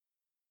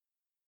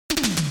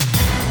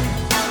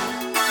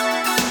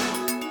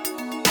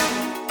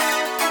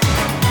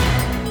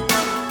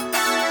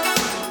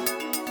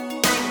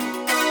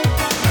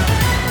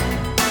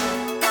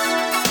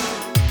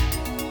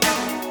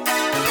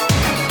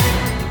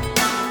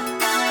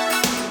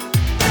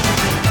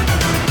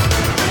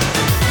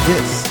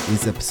This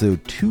is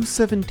episode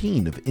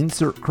 217 of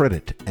Insert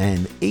Credit, an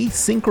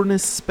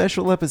asynchronous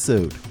special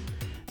episode.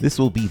 This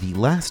will be the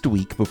last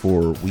week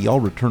before we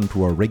all return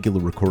to our regular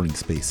recording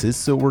spaces,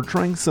 so we're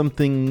trying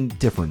something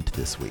different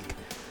this week.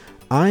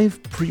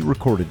 I've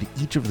pre-recorded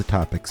each of the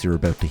topics you're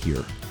about to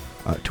hear,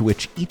 to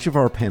which each of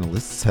our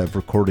panelists have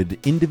recorded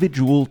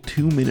individual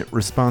 2-minute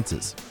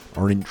responses.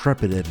 Our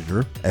intrepid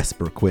editor,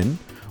 Esper Quinn,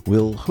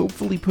 will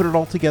hopefully put it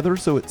all together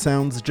so it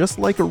sounds just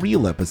like a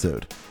real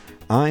episode.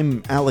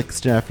 I'm Alex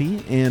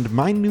Jaffe, and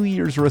my New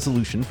Year's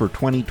resolution for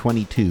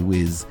 2022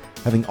 is,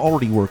 having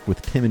already worked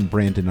with Tim and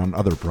Brandon on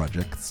other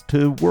projects,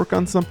 to work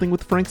on something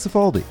with Frank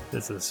Cifaldi.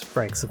 This is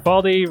Frank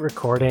Cifaldi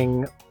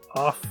recording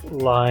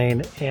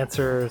offline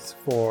answers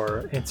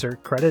for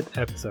Insert Credit,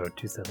 episode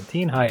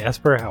 217. Hi,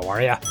 Esper. How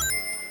are ya?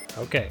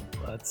 Okay,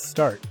 let's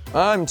start.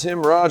 I'm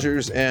Tim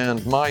Rogers,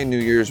 and my New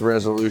Year's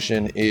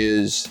resolution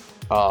is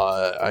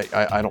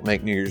I don't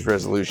make New Year's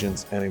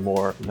resolutions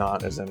anymore,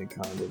 not as any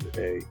kind of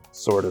a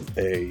sort of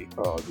a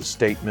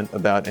statement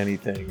about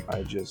anything.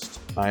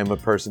 I am a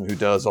person who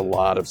does a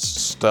lot of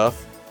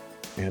stuff,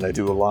 and I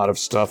do a lot of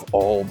stuff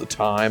all the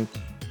time,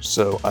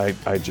 so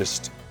I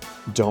just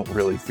don't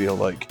really feel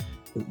like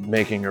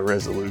making a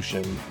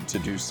resolution to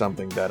do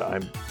something that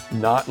I'm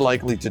not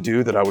likely to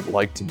do, that I would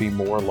like to be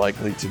more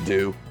likely to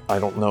do. I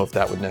don't know if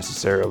that would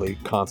necessarily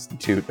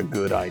constitute a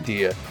good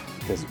idea,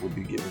 because it would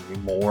be giving me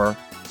more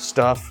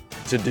stuff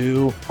to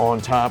do on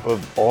top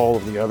of all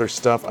of the other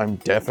stuff I'm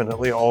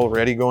definitely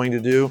already going to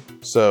do.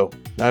 So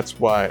that's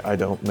why I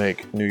don't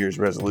make New Year's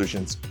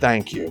resolutions.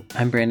 Thank you.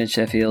 I'm Brandon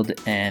Sheffield,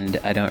 and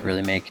I don't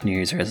really make New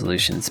Year's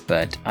resolutions,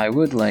 but I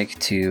would like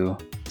to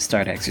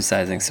start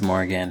exercising some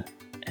more again,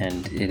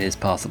 and it is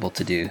possible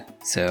to do.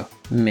 So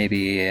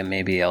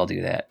maybe I'll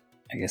do that.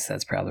 I guess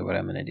that's probably what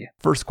I'm going to do.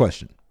 First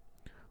question.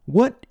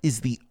 What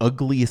is the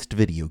ugliest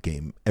video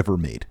game ever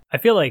made? I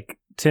feel like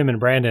Tim and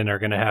Brandon are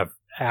going to have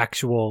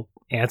actual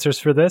answers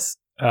for this.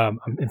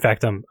 In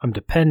fact, I'm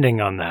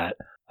depending on that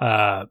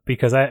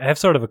because I have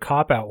sort of a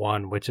cop-out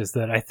one, which is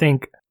that I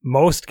think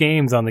most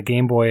games on the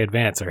Game Boy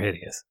Advance are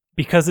hideous.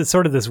 Because it's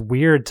sort of this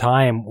weird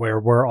time where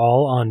we're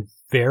all on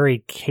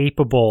very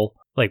capable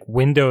like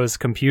Windows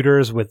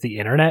computers with the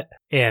internet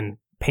and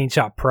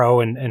PaintShop Pro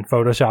and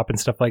Photoshop and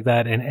stuff like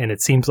that. And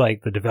it seems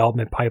like the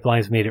development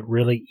pipelines made it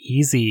really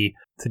easy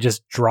to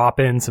just drop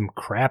in some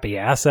crappy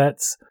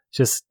assets,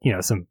 just,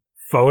 some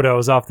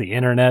photos off the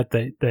internet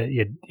that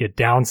you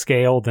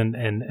downscaled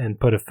and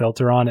put a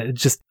filter on it. It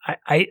just,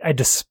 I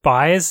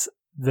despise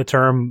the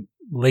term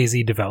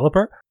lazy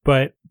developer,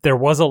 but there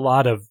was a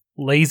lot of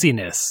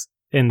laziness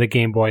in the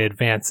Game Boy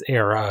Advance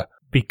era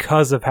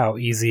because of how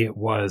easy it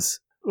was.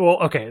 Well,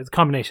 okay, it's a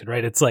combination,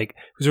 right? It's like, it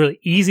was really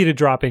easy to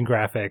drop in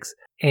graphics,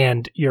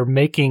 and you're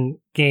making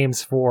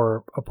games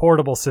for a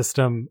portable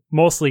system,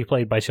 mostly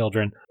played by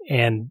children,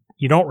 and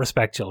you don't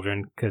respect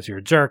children because you're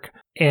a jerk,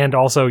 and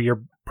also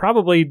you're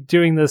probably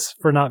doing this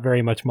for not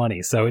very much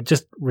money. So it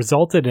just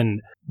resulted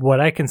in what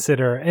I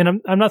consider, and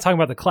I'm not talking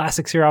about the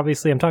classics here,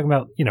 obviously, I'm talking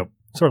about,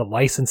 sort of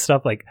licensed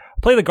stuff, like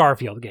play the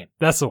Garfield game.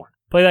 That's the one.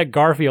 Play that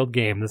Garfield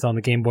game that's on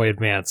the Game Boy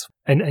Advance,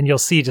 and you'll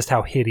see just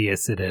how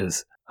hideous it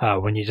is.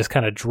 When you just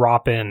kind of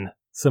drop in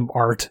some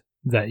art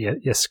that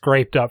you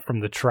scraped up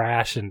from the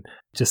trash and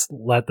just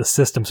let the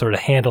system sort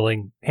of handle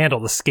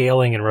the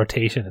scaling and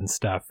rotation and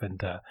stuff.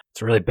 And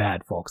it's really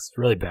bad, folks. It's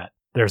really bad.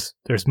 There's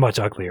much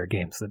uglier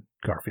games than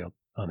Garfield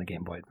on the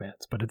Game Boy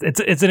Advance, but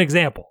it's an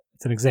example.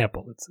 It's an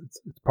example. It's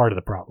part of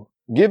the problem.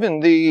 Given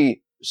the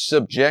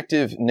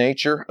subjective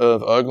nature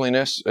of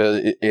ugliness,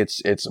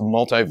 its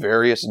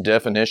multivarious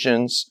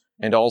definitions,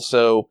 and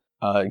also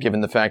given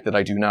the fact that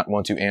I do not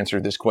want to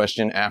answer this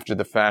question after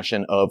the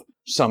fashion of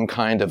some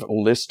kind of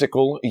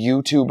listicle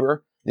YouTuber,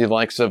 the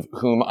likes of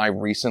whom I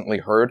recently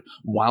heard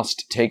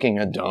whilst taking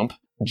a dump,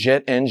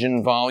 jet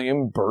engine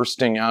volume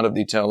bursting out of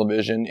the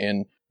television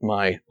in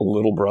my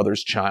little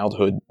brother's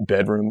childhood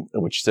bedroom,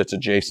 which sits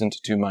adjacent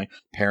to my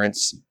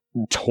parents'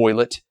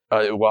 toilet,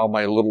 while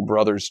my little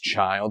brother's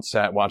child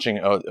sat watching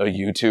a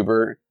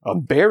YouTuber, a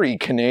very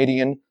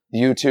Canadian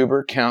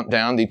YouTuber, count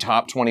down the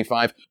top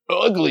 25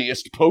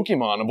 ugliest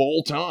Pokemon of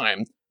all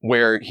time,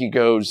 where he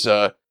goes,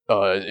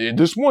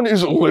 this one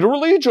is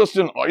literally just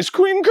an ice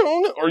cream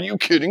cone? Are you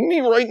kidding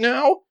me right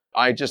now?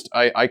 I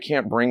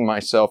can't bring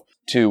myself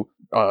to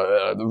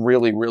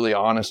really, really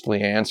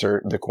honestly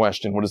answer the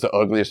question, what is the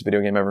ugliest video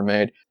game ever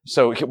made?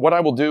 So what I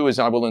will do is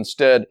I will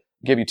instead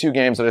give you two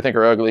games that I think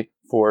are ugly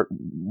for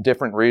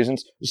different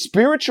reasons.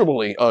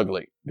 Spiritually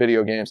ugly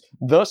video games.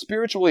 The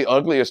spiritually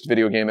ugliest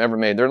video game ever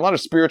made. There are a lot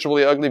of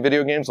spiritually ugly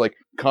video games like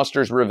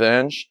Custer's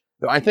Revenge.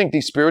 I think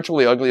the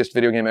spiritually ugliest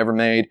video game ever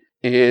made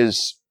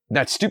is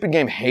that stupid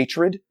game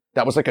Hatred.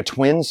 That was like a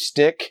twin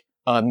stick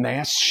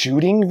mass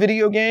shooting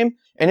video game.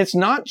 And it's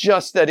not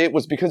just that it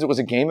was because it was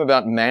a game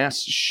about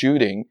mass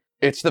shooting.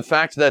 It's the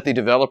fact that the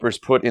developers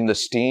put in the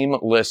Steam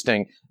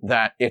listing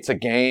that it's a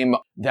game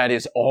that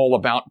is all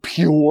about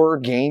pure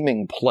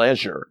gaming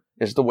pleasure,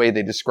 is the way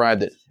they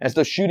described it. As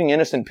though shooting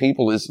innocent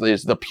people is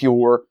the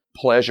pure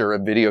pleasure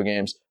of video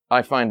games.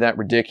 I find that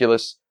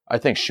ridiculous. I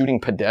think shooting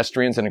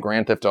pedestrians in a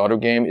Grand Theft Auto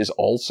game is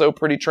also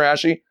pretty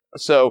trashy.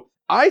 So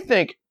I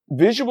think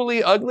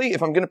visually ugly,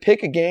 if I'm going to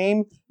pick a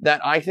game that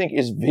I think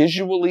is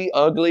visually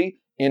ugly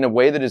in a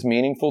way that is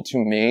meaningful to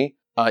me,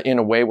 in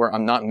a way where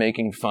I'm not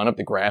making fun of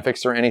the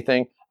graphics or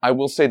anything, I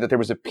will say that there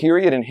was a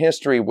period in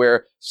history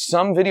where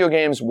some video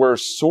games were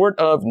sort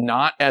of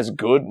not as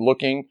good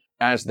looking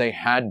as they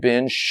had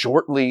been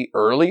shortly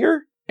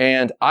earlier.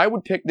 And I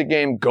would pick the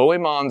game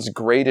Goemon's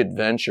Great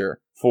Adventure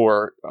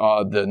for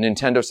the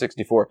Nintendo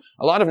 64.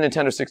 A lot of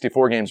Nintendo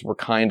 64 games were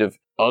kind of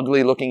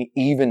ugly looking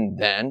even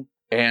then.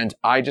 And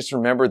I just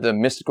remember the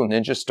Mystical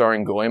Ninja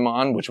starring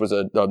Goemon, which was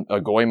a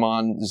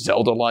Goemon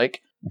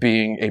Zelda-like,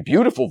 being a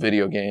beautiful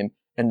video game.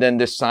 And then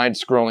this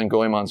side-scrolling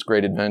Goemon's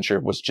Great Adventure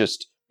was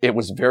just, it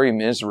was very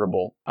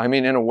miserable. I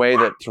mean, in a way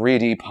that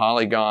 3D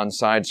polygon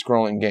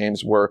side-scrolling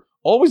games were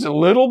always a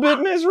little bit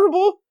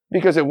miserable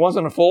because it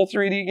wasn't a full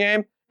 3D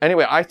game.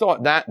 Anyway, I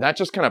thought that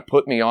just kind of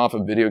put me off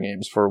of video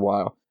games for a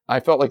while. I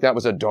felt like that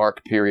was a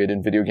dark period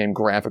in video game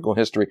graphical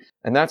history.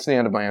 And that's the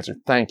end of my answer.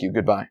 Thank you.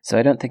 Goodbye. So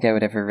I don't think I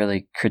would ever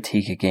really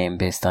critique a game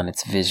based on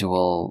its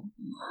visual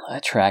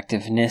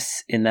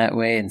attractiveness in that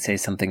way and say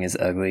something is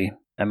ugly.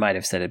 I might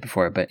have said it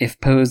before, but if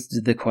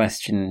posed the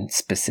question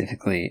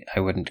specifically, I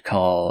wouldn't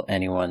call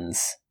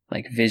anyone's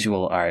like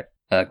visual art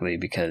ugly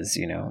because,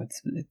 you know,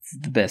 it's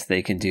the best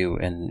they can do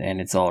and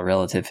it's all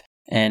relative.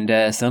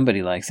 And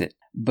somebody likes it.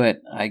 But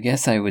I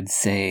guess I would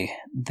say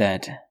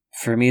that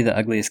for me, the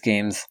ugliest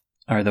games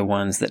are the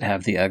ones that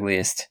have the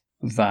ugliest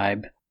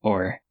vibe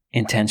or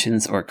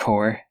intentions or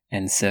core.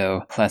 And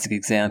so classic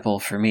example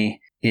for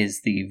me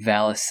is the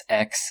Valis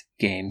X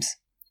games,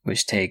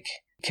 which take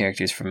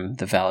characters from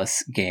the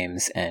Valis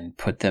games and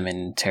put them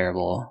in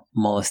terrible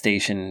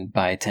molestation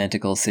by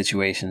tentacle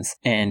situations.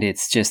 And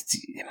it's just,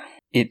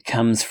 it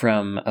comes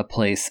from a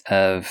place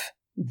of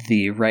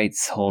the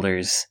rights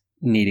holders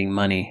needing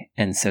money,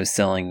 and so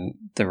selling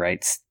the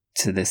rights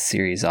to this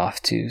series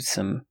off to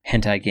some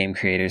hentai game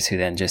creators who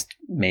then just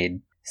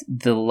made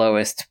the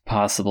lowest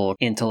possible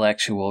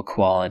intellectual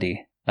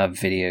quality of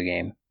video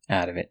game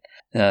out of it.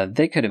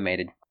 They could have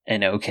made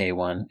an okay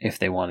one if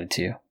they wanted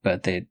to,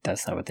 but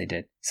that's not what they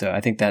did. So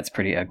I think that's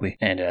pretty ugly.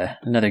 And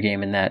another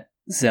game in that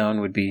zone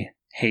would be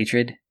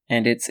Hatred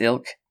and its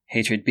ilk.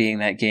 Hatred being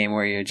that game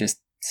where you're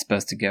just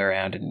supposed to go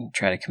around and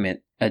try to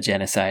commit a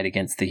genocide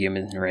against the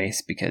human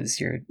race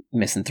because you're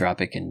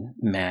misanthropic and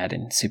mad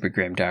and super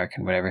grimdark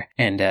and whatever.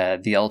 And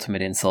the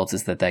ultimate insult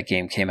is that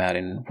game came out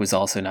and was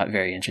also not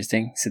very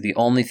interesting. So the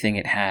only thing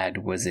it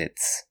had was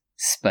its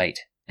spite.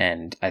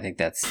 And I think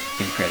that's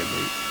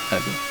incredibly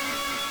ugly.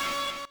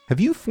 Have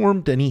you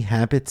formed any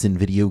habits in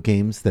video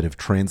games that have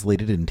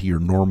translated into your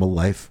normal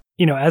life?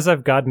 You know, as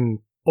I've gotten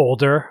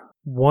older,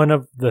 one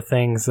of the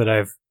things that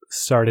I've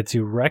started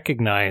to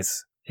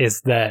recognize is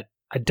that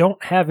I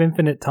don't have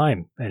infinite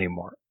time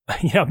anymore.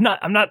 You know,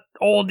 I'm not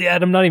old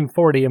yet. I'm not even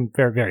 40. I'm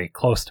very, very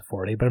close to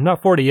 40, but I'm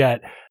not 40 yet.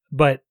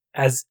 But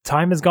as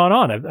time has gone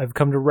on, I've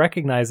come to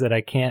recognize that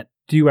I can't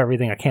do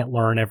everything. I can't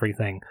learn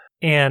everything.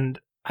 And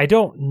I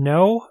don't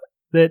know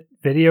that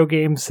video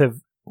games have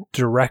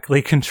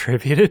directly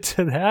contributed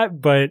to that,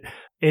 but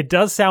it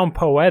does sound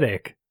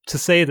poetic to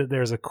say that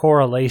there's a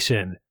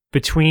correlation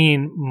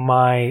between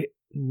my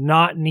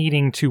not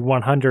needing to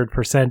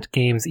 100%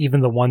 games,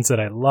 even the ones that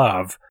I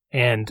love,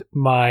 and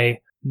my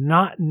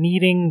not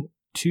needing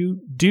to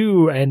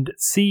do and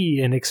see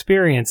and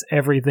experience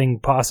everything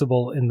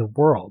possible in the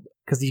world.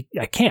 Because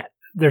I can't.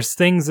 There's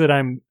things that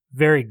I'm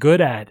very good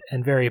at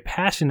and very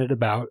passionate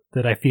about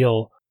that I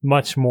feel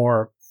much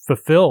more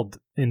fulfilled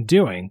in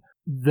doing,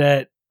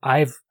 that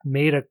I've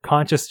made a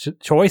conscious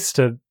choice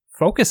to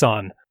focus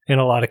on in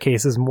a lot of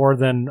cases more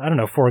than, I don't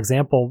know, for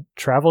example,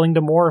 traveling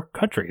to more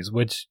countries,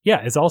 which,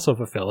 yeah, is also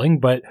fulfilling.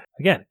 But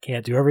again,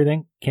 can't do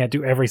everything, can't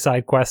do every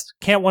side quest,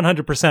 can't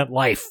 100%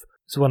 life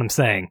is what I'm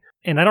saying.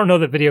 And I don't know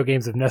that video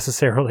games have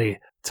necessarily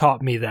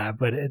taught me that,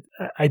 but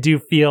I do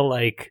feel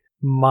like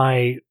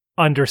my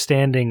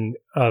understanding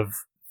of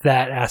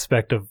that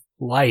aspect of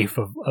life,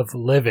 of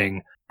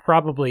living,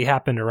 probably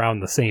happened around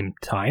the same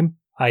time.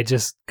 I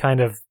just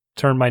kind of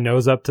turned my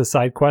nose up to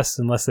side quests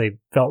unless they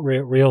felt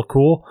real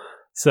cool.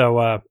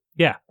 So,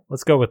 yeah,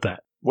 let's go with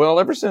that. Well,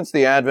 ever since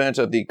the advent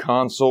of the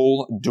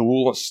console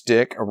dual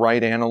stick,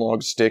 right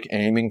analog stick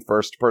aiming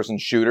first-person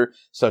shooter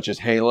such as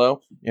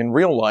Halo, in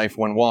real life,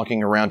 when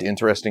walking around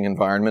interesting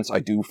environments, I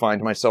do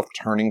find myself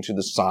turning to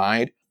the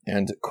side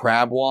and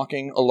crab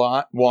walking a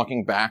lot,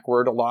 walking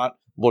backward a lot,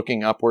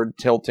 looking upward,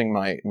 tilting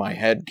my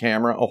head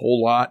camera a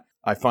whole lot.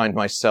 I find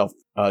myself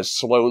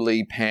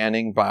slowly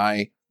panning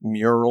by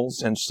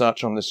murals and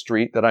such on the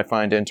street that I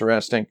find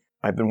interesting.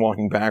 I've been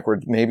walking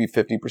backwards maybe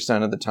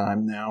 50% of the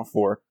time now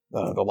for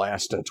the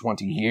last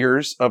 20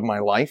 years of my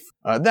life.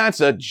 That's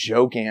a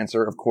joke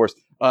answer, of course.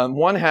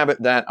 One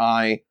habit that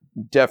I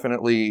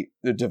definitely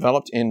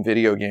developed in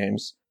video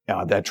games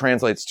that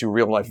translates to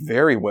real life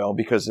very well,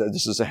 because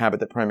this is a habit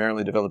that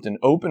primarily developed in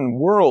open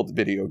world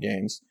video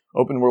games.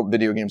 Open world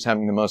video games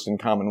having the most in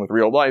common with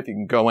real life. You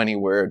can go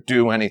anywhere,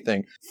 do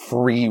anything,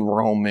 free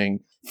roaming,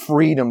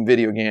 freedom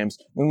video games,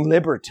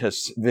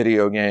 libertas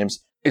video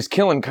games. is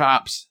killing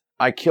cops.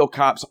 I kill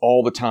cops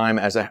all the time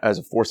as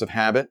a force of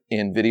habit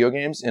in video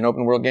games, in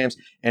open world games.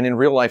 And in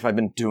real life, I've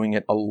been doing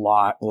it a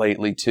lot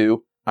lately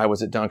too. I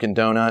was at Dunkin'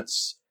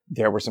 Donuts.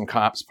 There were some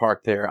cops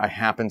parked there. I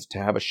happened to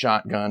have a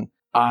shotgun.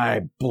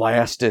 I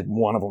blasted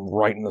one of them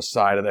right in the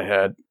side of the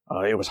head.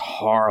 It was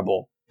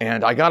horrible.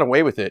 And I got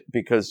away with it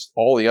because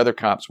all the other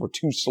cops were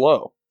too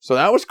slow. So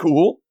that was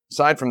cool.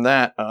 Aside from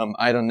that,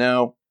 I don't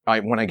know.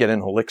 When I get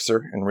an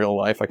elixir in real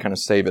life, I kind of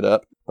save it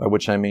up, by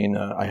which I mean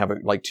I have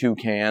like 2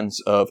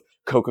 cans of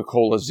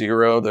Coca-Cola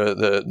Zero,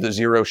 the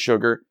zero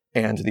sugar,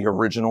 and the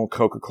original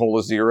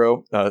Coca-Cola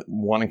Zero,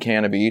 1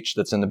 can of each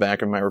that's in the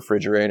back of my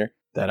refrigerator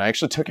that I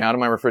actually took out of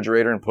my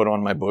refrigerator and put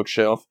on my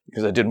bookshelf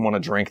because I didn't want to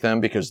drink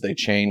them because they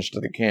changed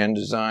the can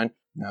design.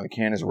 Now the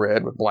can is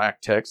red with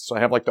black text. So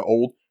I have like the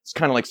old, it's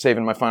kind of like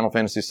saving my Final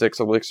Fantasy VI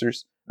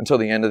elixirs until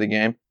the end of the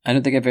game. I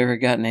don't think I've ever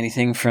gotten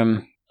anything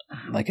from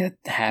like a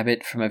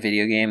habit from a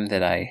video game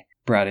that I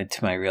brought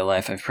into my real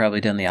life. I've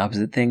probably done the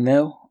opposite thing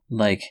though.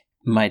 Like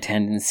my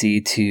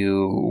tendency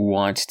to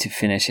want to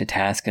finish a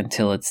task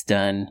until it's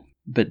done,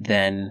 but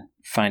then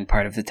find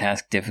part of the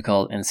task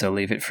difficult and so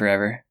leave it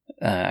forever.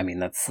 I mean,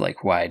 that's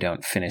like why I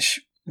don't finish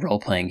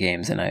role-playing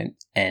games and I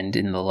end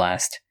in the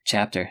last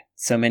chapter.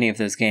 So many of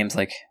those games,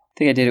 like I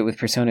think I did it with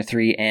Persona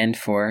 3 and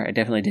 4. I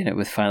definitely did it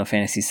with Final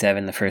Fantasy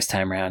 7 the first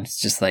time around.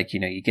 It's just like,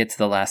 you get to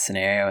the last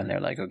scenario and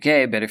they're like,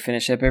 okay, better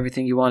finish up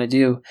everything you want to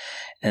do.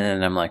 And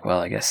then I'm like,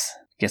 well, I guess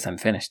I'm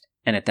finished.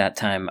 And at that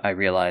time, I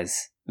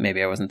realize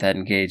maybe I wasn't that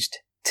engaged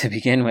to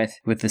begin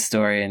with the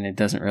story and it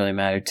doesn't really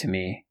matter to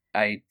me.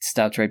 I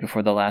stopped right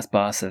before the last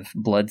boss of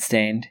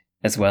Bloodstained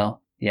as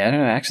well. Yeah, I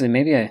don't know. Actually,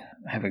 maybe I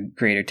have a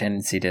greater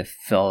tendency to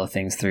follow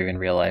things through in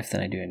real life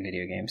than I do in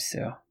video games.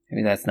 So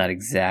maybe that's not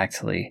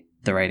exactly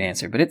the right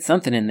answer, but it's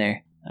something in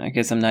there. I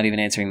guess I'm not even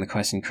answering the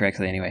question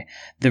correctly anyway.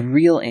 The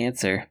real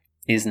answer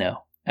is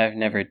no. I've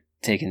never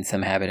taken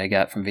some habit I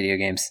got from video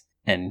games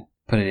and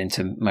put it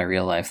into my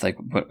real life. Like,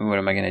 what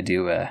am I going to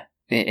do?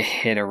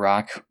 Hit a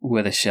rock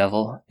with a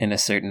shovel in a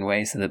certain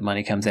way so that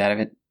money comes out of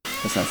it?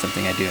 That's not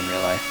something I do in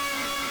real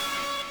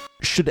life.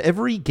 Should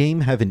every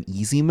game have an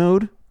easy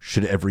mode?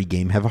 Should every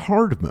game have a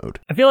hard mode?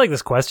 I feel like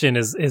this question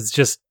is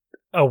just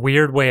a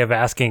weird way of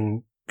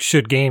asking,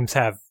 should games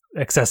have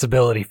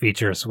accessibility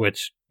features?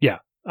 Which, yeah,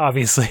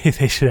 obviously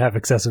they should have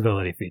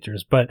accessibility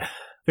features. But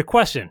the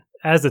question,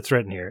 as it's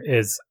written here,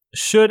 is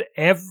should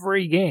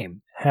every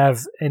game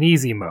have an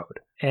easy mode?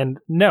 And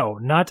no,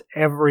 not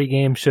every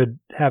game should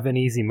have an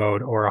easy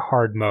mode or a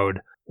hard mode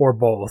or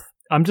both.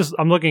 I'm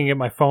looking at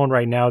my phone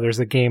right now. There's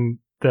a game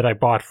that I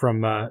bought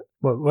from,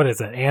 what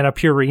is it?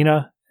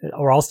 Annapurna,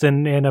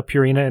 Ralston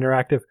Annapurna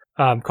Interactive,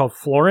 called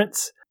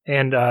Florence.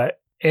 And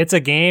it's a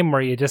game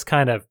where you just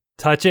kind of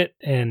touch it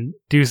and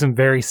do some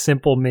very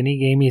simple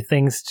mini-gamey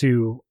things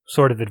to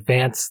sort of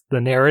advance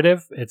the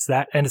narrative. It's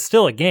that, and it's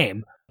still a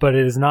game, but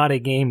it is not a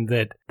game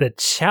that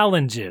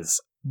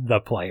challenges the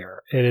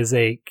player. It is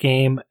a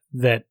game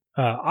that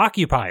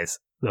occupies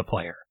the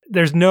player.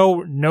 There's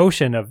no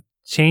notion of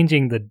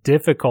changing the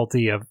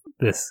difficulty of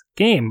this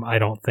game, I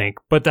don't think.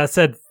 But that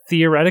said,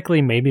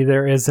 theoretically, maybe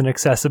there is an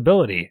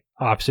accessibility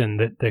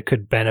option that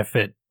could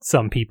benefit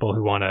some people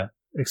who want to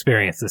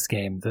experience this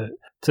game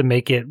to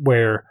make it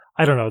where,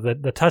 I don't know,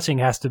 the touching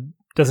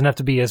doesn't have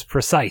to be as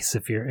precise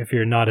if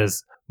you're not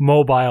as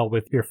mobile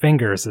with your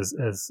fingers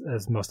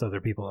as most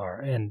other people are.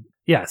 And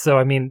yeah, so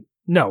I mean,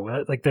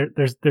 no, like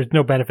there's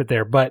no benefit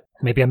there, but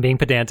maybe I'm being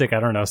pedantic.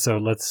 I don't know. So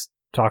let's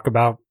talk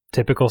about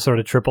typical sort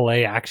of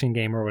AAA action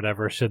game or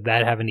whatever. Should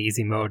that have an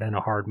easy mode and a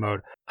hard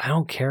mode? I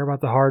don't care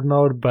about the hard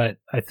mode, but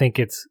I think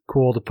it's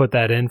cool to put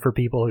that in for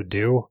people who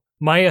do.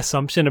 My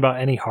assumption about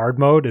any hard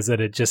mode is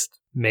that it just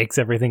makes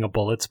everything a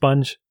bullet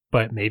sponge,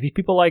 but maybe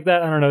people like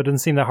that. I don't know. It doesn't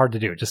seem that hard to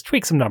do. Just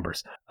tweak some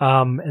numbers.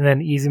 And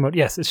then easy mode.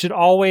 Yes, it should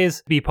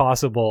always be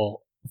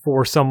possible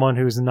for someone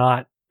who's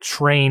not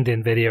trained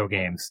in video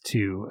games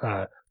to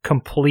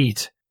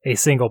complete a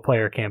single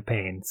player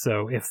campaign.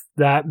 So if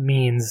that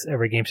means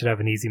every game should have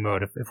an easy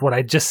mode, if what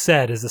I just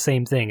said is the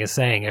same thing as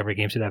saying every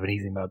game should have an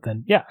easy mode,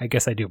 then yeah, I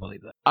guess I do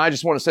believe that. I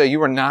just want to say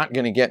you are not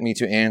going to get me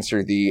to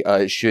answer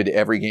the should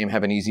every game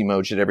have an easy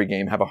mode, should every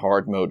game have a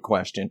hard mode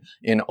question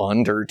in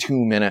under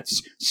 2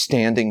 minutes,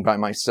 standing by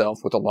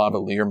myself with a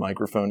lavalier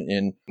microphone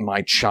in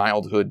my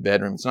childhood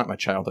bedroom. It's not my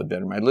childhood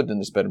bedroom. I lived in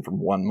this bedroom for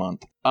 1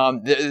 month.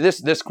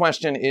 This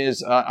question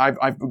is,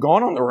 I've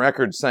gone on the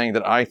record saying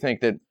that I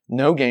think that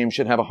no game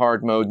should have a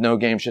hard mode. No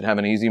game should have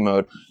an easy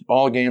mode.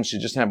 All games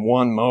should just have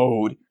one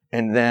mode.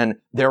 And then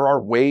there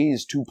are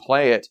ways to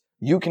play it.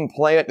 You can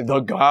play it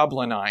the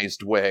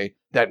goblinized way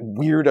that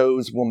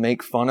weirdos will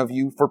make fun of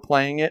you for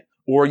playing it.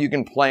 Or you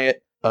can play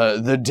it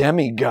the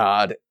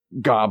demigod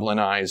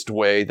goblinized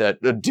way that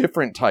a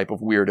different type of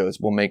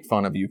weirdos will make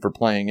fun of you for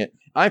playing it.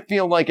 I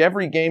feel like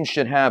every game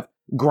should have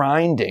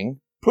grinding.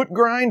 put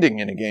grinding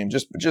in a game.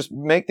 Just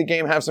make the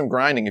game have some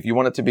grinding. If you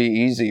want it to be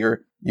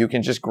easier, you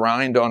can just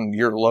grind on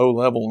your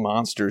low-level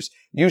monsters.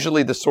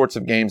 Usually the sorts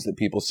of games that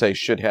people say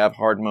should have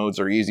hard modes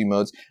or easy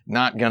modes,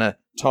 not gonna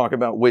talk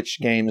about which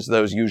games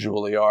those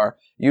usually are.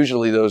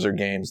 Usually those are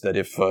games that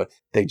if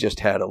they just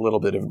had a little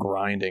bit of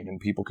grinding and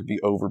people could be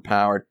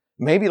overpowered.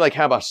 Maybe like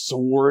have a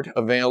sword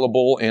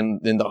available in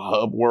the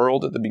hub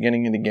world at the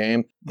beginning of the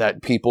game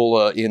that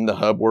people in the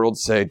hub world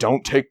say,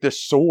 don't take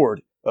this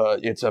sword.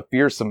 It's a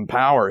fearsome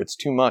power. It's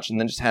too much. And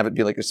then just have it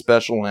be like a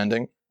special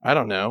ending. I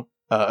don't know.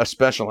 A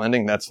special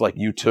ending that's like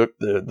you took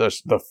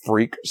the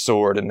freak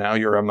sword and now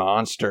you're a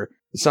monster.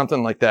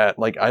 Something like that.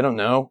 Like, I don't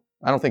know.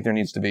 I don't think there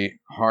needs to be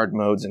hard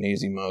modes and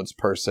easy modes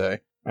per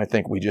se. I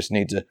think we just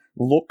need to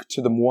look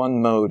to the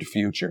one mode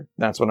future.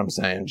 That's what I'm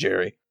saying,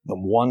 Jerry. The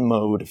one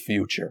mode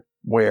future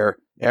where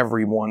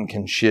everyone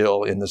can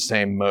chill in the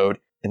same mode.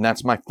 And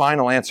that's my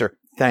final answer.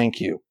 Thank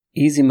you.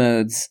 Easy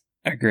modes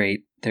are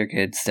great. They're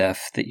good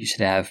stuff that you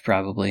should have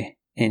probably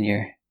in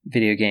your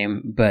video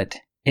game. But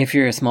if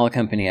you're a small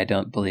company, I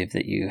don't believe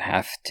that you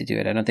have to do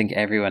it. I don't think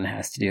everyone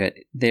has to do it.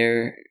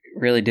 They're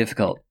really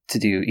difficult to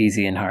do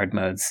easy and hard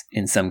modes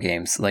in some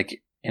games.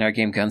 Like in our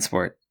game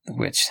Gunsport,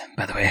 which,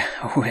 by the way,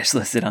 wish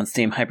listed on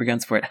Steam, Hyper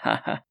Gunsport,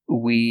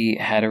 we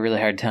had a really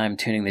hard time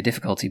tuning the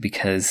difficulty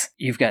because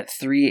you've got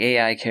 3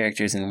 AI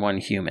characters and 1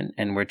 human,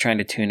 and we're trying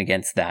to tune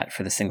against that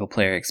for the single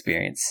player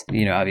experience.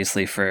 You know,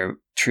 obviously for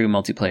true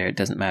multiplayer, it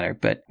doesn't matter,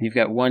 but you've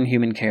got 1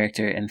 human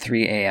character and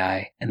 3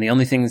 AI, and the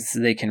only things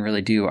they can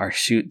really do are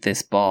shoot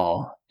this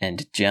ball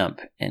and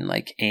jump and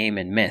like aim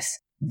and miss.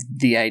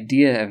 The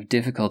idea of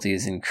difficulty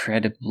is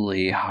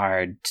incredibly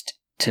hard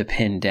to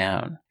pin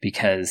down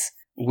because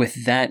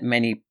with that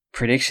many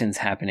predictions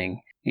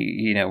happening,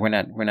 you know, we're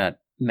not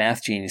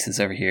math geniuses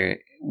over here.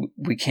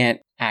 We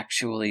can't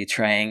actually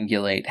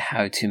triangulate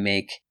how to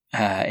make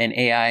an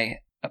AI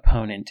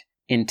opponent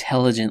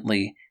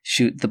intelligently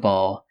shoot the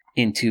ball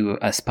into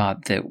a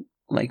spot that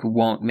like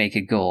won't make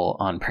a goal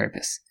on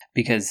purpose,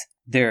 because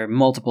there are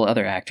multiple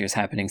other actors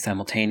happening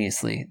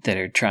simultaneously that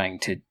are trying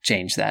to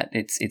change that.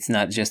 It's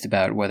not just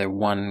about whether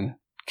one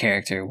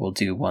character will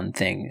do one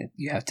thing.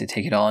 You have to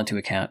take it all into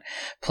account,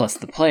 plus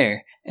the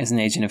player as an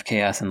agent of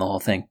chaos in the whole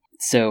thing.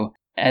 So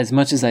as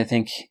much as I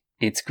think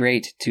it's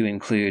great to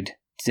include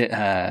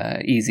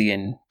easy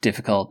and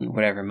difficult and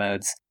whatever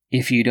modes,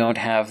 if you don't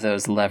have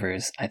those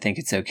levers, I think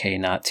it's okay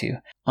not to.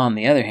 On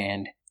the other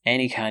hand,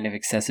 any kind of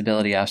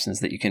accessibility options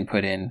that you can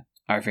put in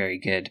are very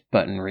good.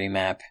 Button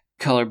remap,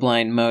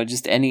 colorblind mode,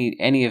 just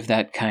any of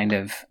that kind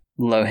of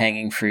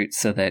low-hanging fruit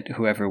so that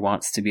whoever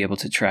wants to be able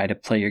to try to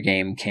play your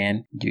game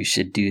can. You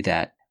should do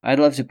that. I'd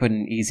love to put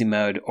an easy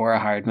mode or a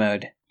hard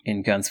mode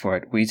in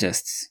Gunsport. We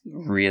just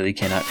really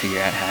cannot figure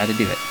out how to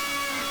do it.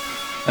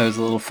 As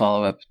a little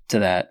follow-up to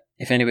that,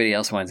 if anybody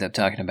else winds up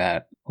talking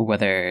about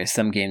whether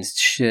some games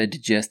should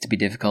just be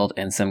difficult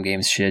and some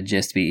games should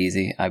just be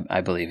easy,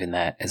 I believe in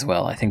that as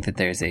well. I think that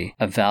there's a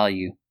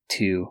value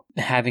to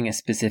having a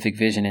specific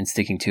vision and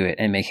sticking to it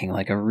and making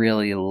like a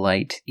really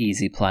light,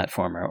 easy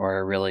platformer or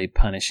a really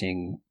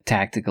punishing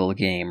tactical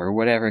game or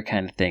whatever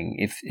kind of thing.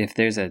 If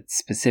there's a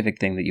specific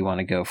thing that you want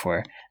to go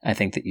for, I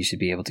think that you should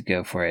be able to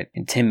go for it.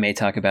 And Tim may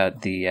talk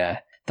about the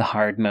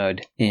hard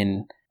mode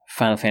in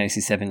Final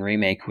Fantasy VII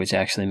Remake, which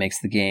actually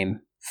makes the game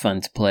fun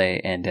to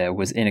play and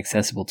was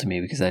inaccessible to me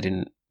because I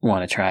didn't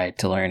want to try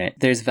to learn it.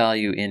 There's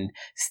value in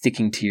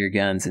sticking to your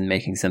guns and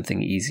making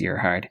something easy or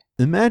hard.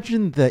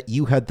 Imagine that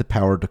you had the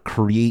power to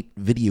create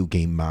video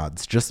game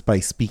mods just by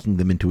speaking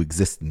them into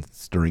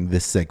existence during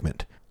this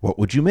segment. What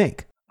would you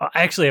make? I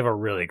actually have a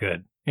really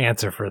good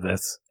answer for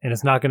this, and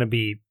it's not going to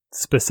be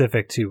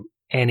specific to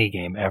any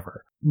game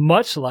ever.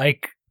 Much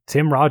like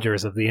Tim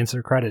Rogers of the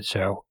Insert Credit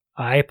Show,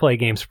 I play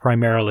games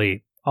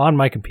primarily on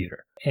my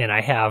computer, and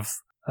I have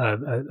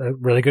a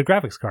really good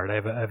graphics card. I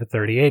have a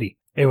 3080.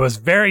 It was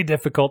very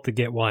difficult to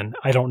get one.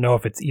 I don't know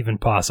if it's even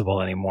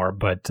possible anymore,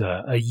 but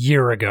a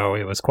year ago,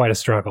 it was quite a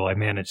struggle. I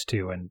managed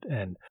to,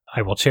 and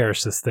I will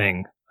cherish this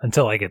thing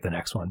until I get the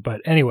next one.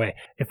 But anyway,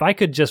 if I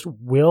could just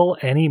will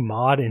any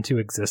mod into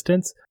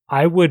existence,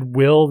 I would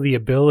will the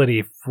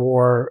ability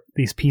for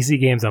these PC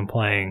games I'm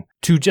playing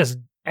to just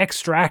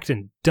extract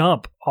and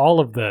dump all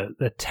of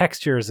the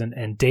textures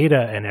and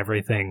data and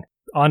everything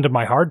onto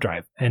my hard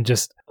drive and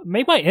just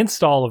make my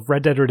install of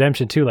Red Dead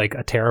Redemption 2 like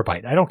a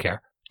terabyte. I don't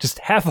care. Just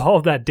have all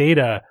of that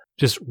data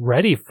just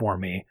ready for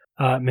me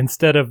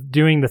instead of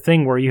doing the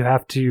thing where you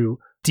have to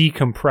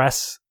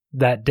decompress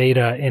that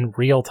data in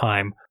real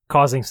time,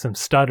 causing some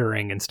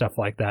stuttering and stuff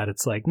like that.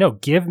 It's like, no,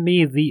 give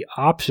me the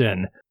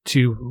option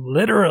to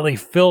literally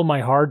fill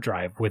my hard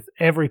drive with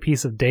every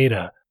piece of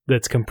data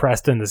that's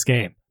compressed in this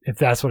game. If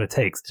that's what it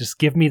takes, just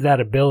give me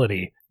that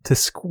ability to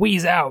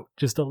squeeze out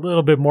just a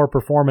little bit more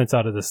performance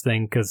out of this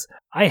thing, because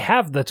I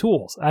have the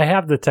tools. I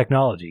have the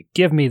technology.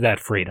 Give me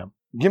that freedom.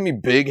 Give me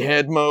big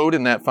head mode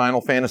in that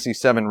Final Fantasy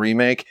VII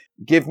Remake.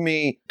 Give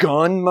me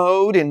gun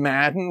mode in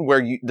Madden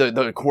where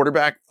the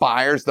quarterback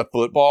fires the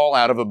football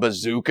out of a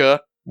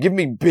bazooka. Give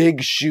me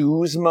big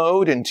shoes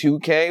mode in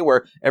 2K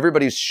where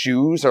everybody's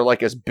shoes are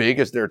like as big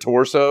as their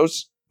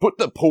torsos. Put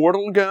the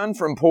portal gun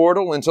from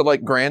Portal into,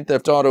 like, Grand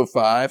Theft Auto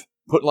 5.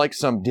 Put, like,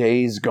 some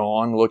Days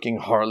Gone looking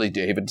Harley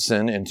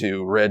Davidson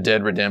into Red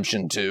Dead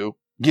Redemption 2.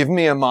 Give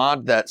me a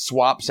mod that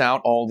swaps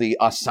out all the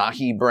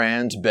Asahi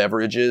brand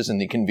beverages in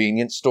the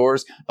convenience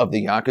stores of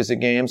the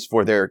Yakuza games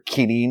for their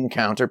Kirin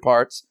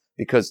counterparts,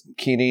 because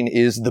Kirin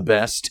is the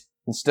best.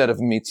 Instead of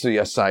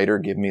Mitsuya cider,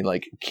 give me,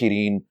 like,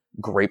 Kirin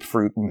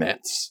grapefruit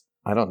Mets.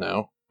 I don't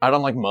know. I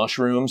don't like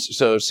mushrooms,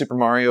 so Super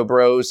Mario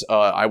Bros.,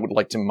 I would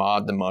like to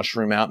mod the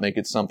mushroom out, make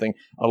it something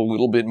a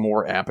little bit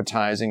more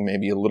appetizing,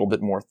 maybe a little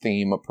bit more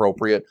theme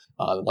appropriate,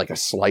 like a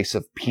slice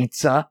of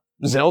pizza.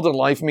 Zelda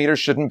Life Meter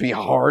shouldn't be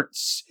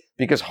hearts,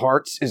 because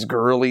hearts is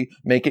girly.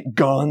 Make it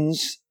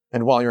guns.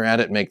 And while you're at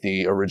it, make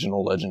the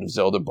original Legend of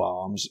Zelda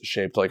bombs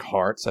shaped like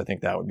hearts. I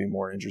think that would be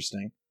more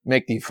interesting.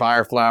 Make the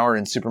Fire Flower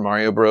in Super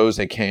Mario Bros.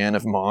 A can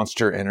of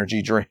Monster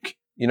Energy drink.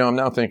 You know, I'm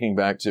now thinking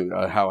back to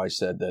how I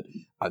said that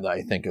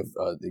I think of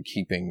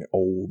keeping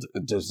old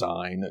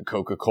design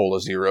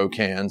Coca-Cola Zero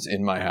cans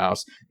in my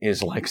house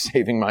is like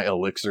saving my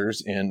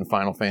elixirs in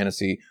Final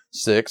Fantasy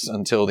VI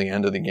until the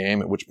end of the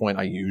game, at which point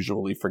I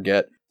usually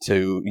forget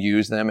to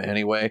use them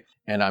anyway.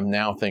 And I'm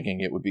now thinking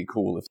it would be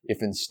cool if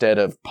instead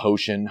of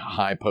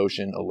high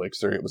potion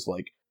elixir, it was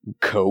like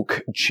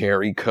Coke,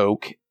 cherry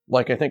Coke.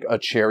 Like, I think a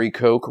cherry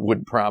Coke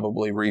would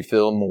probably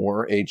refill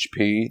more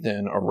HP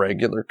than a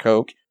regular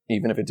Coke,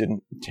 even if it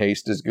didn't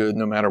taste as good,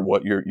 no matter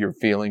what your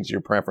feelings,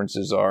 your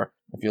preferences are.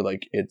 I feel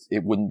like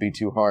it wouldn't be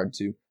too hard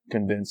to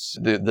convince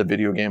the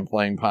video game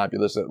playing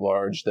populace at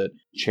large that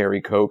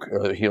cherry Coke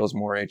heals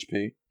more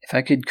HP. If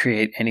I could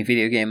create any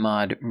video game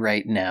mod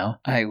right now,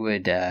 I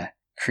would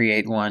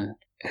create one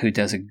who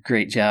does a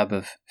great job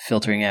of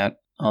filtering out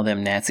all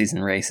them Nazis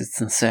and racists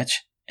and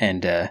such,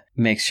 and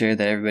make sure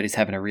that everybody's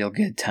having a real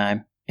good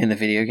time in the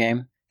video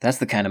game. That's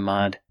the kind of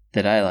mod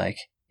that I like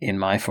in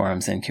my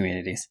forums and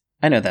communities.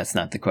 I know that's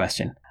not the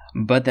question,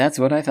 but that's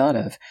what I thought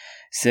of.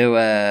 So,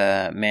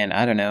 man,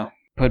 I don't know.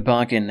 Put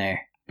Bonk in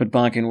there. Put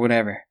Bonk in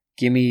whatever.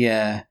 Give me,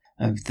 I'm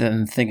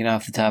thinking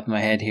off the top of my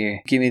head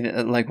here. Give me,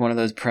 like, one of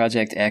those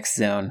Project X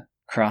Zone,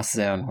 Cross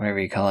Zone, whatever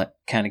you call it,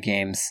 kind of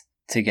games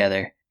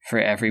together for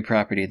every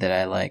property that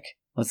I like.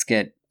 Let's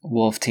get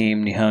Wolf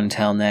Team, Nihon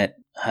Telnet,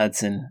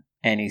 Hudson,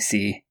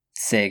 NEC,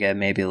 Sega,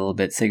 maybe a little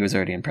bit. Sega was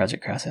already in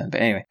Project Cross Zone. But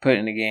anyway, put it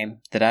in a game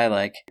that I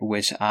like,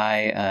 which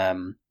I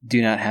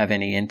do not have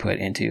any input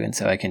into, and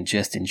so I can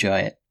just enjoy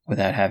it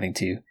without having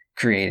to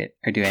create it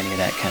or do any of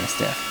that kind of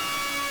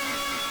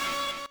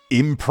stuff.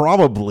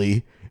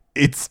 Improbably,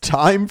 it's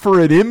time for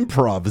an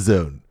improv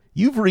zone.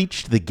 You've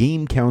reached the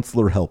Game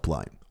Counselor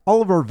Helpline.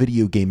 All of our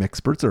video game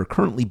experts are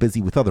currently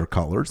busy with other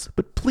callers,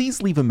 but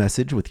please leave a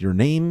message with your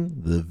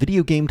name, the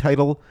video game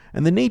title,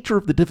 and the nature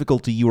of the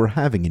difficulty you are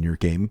having in your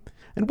game,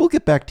 and we'll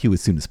get back to you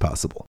as soon as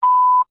possible.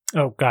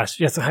 Oh, gosh.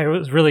 Yes, I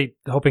was really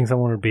hoping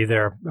someone would be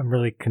there. I'm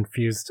really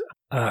confused.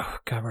 Oh,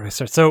 God, where do I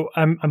start? So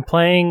I'm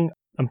playing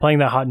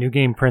that hot new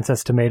game,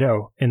 Princess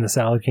Tomato, in the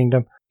Salad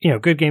Kingdom. You know,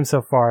 good game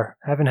so far.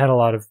 Haven't had a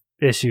lot of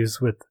issues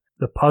with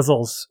the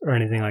puzzles or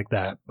anything like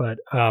that. But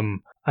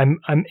I'm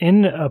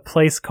in a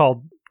place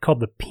called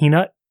the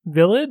Peanut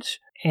Village,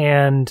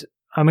 and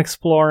I'm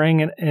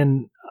exploring,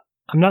 and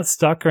I'm not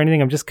stuck or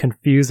anything. I'm just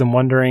confused. I'm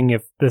wondering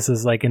if this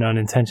is like an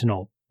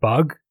unintentional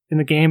bug in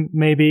the game,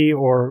 maybe,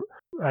 or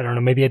I don't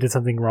know, maybe I did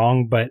something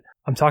wrong. But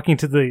I'm talking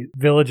to the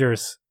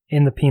villagers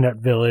in the Peanut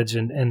Village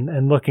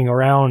and looking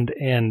around,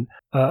 and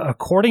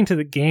according to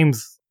the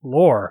game's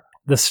lore,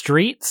 the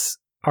streets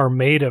are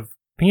made of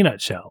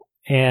peanut shell,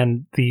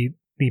 and the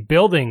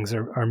buildings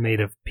are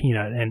made of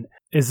peanut. And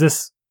is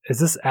this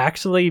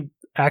actually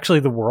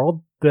the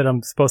world that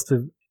I'm supposed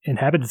to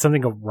inhabit? Did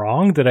something go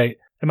wrong?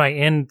 Am I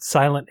in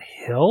Silent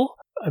Hill?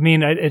 I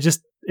mean,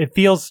 it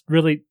feels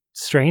really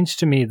strange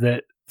to me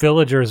that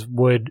villagers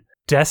would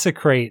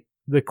desecrate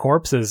the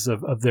corpses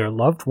of their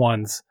loved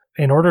ones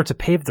in order to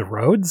pave the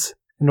roads,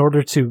 in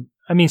order to,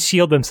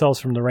 shield themselves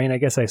from the rain. I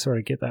guess I sort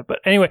of get that. But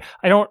anyway,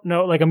 I don't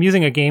know. Like, I'm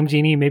using a Game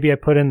Genie. Maybe I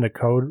put in the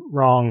code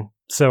wrong.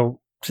 So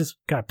just,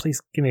 God, please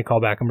give me a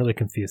call back. I'm really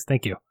confused.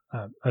 Thank you.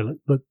 I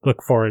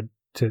look forward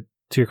to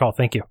your call.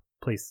 Thank you.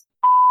 Please.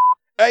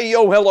 Hey,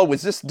 yo, hello,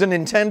 is this the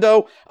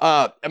Nintendo?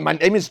 My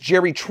name is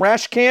Jerry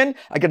Trashcan.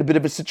 I got a bit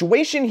of a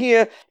situation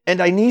here,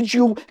 and I need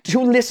you to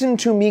listen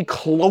to me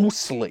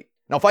closely.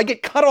 Now, if I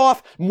get cut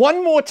off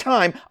one more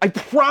time, I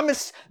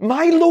promise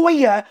my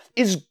lawyer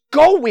is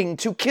going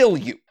to kill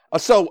you.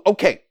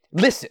 Okay,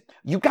 listen.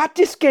 You got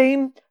this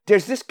game.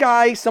 There's this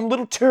guy, some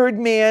little turd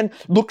man,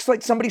 looks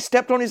like somebody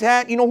stepped on his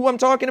hat. You know who I'm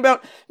talking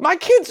about? My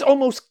kids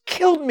almost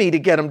killed me to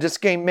get him this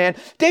game, man.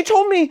 They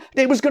told me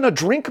they was gonna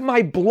drink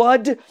my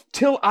blood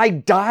till I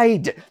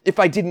died if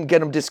I didn't get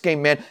them this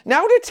game, man.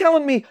 Now they're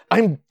telling me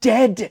I'm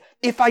dead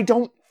if I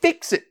don't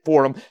fix it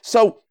for them.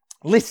 So,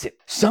 listen,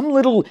 some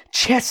little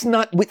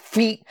chestnut with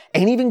feet,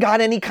 ain't even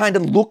got any kind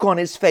of look on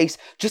his face,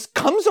 just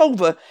comes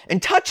over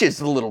and touches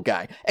the little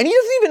guy. And he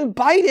doesn't even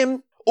bite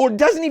him or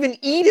doesn't even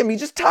eat him, he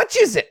just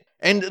touches it.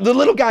 And the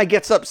little guy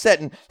gets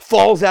upset and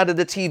falls out of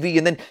the TV,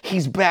 and then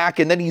he's back,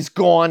 and then he's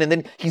gone, and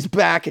then he's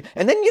back.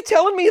 And then you're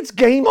telling me it's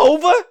game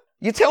over?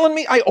 You telling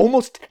me I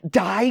almost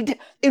died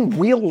in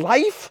real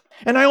life?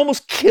 And I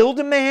almost killed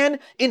a man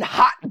in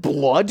hot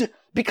blood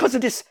because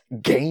of this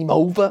game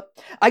over?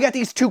 I got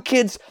these 2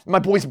 kids, my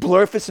boys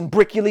Blurfus and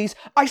Brickules.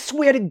 I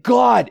swear to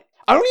God,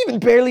 I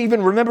don't barely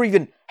remember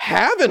even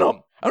having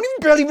them. I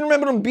don't barely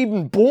remember them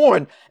being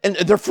born, and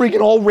they're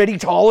freaking already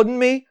taller than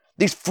me.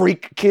 These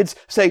freak kids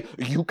say,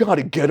 you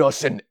gotta get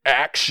us an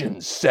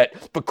action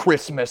set for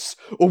Christmas,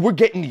 or we're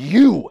getting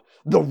you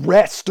the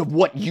rest of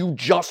what you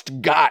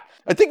just got.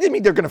 I think they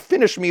mean they're gonna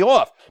finish me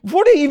off.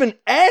 Before they even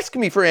ask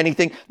me for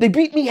anything, they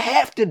beat me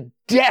half to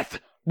death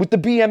with the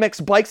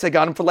BMX bikes I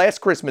got them for last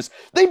Christmas.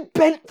 They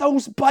bent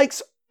those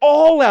bikes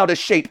all out of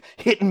shape,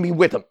 hitting me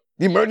with them.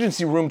 The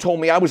emergency room told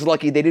me I was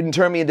lucky they didn't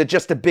turn me into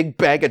just a big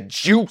bag of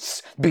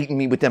juice beating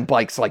me with them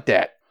bikes like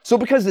that. So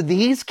because of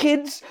these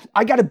kids,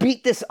 I gotta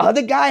beat this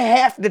other guy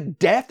half to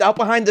death out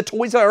behind the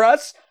Toys R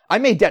Us? I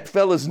made that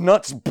fella's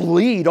nuts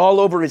bleed all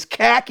over his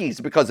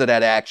khakis because of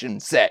that action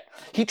set.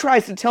 He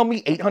tries to tell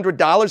me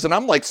 $800 and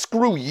I'm like,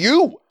 screw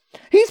you.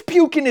 He's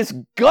puking his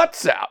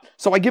guts out.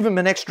 So I give him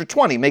an extra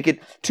 20, make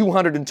it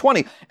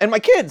 220. And my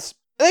kids,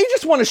 they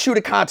just want to shoot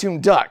a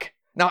cartoon duck.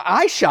 Now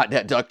I shot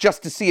that duck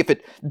just to see if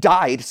it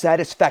died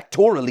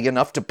satisfactorily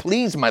enough to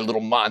please my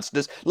little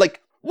monsters.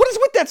 Like, what is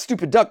with that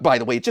stupid duck, by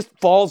the way? It just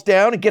falls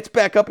down and gets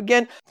back up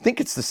again? I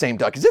think it's the same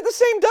duck. Is it the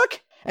same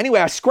duck?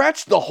 Anyway, I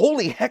scratched the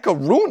holy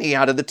heckaroonie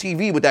out of the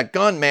TV with that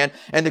gun, man,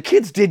 and the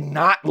kids did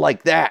not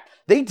like that.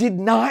 They did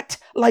not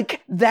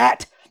like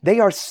that. They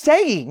are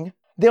saying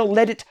they'll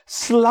let it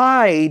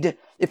slide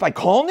if I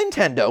call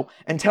Nintendo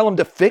and tell them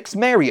to fix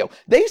Mario.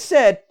 They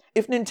said,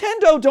 if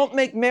Nintendo don't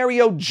make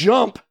Mario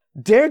jump,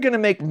 they're gonna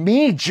make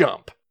me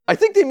jump. I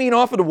think they mean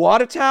off of the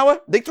water tower.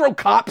 They throw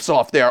cops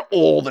off there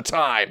all the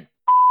time.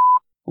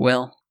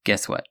 Well,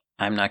 guess what?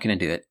 I'm not going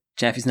to do it.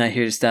 Jaffe's not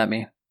here to stop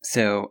me,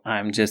 so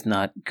I'm just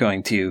not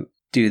going to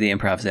do the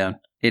improv zone.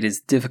 It is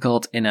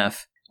difficult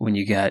enough when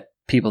you got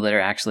people that are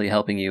actually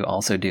helping you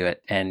also do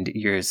it, and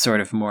you're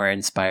sort of more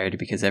inspired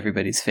because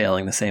everybody's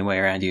failing the same way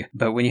around you.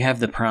 But when you have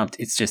the prompt,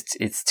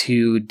 it's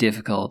too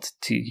difficult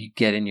to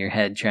get in your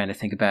head trying to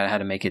think about how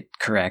to make it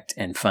correct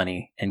and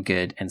funny and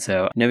good. And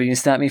so nobody can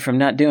stop me from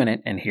not doing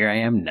it, and here I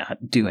am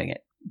not doing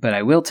it. But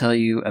I will tell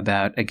you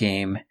about a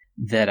game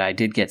that I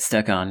did get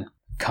stuck on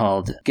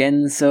called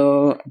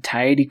Genso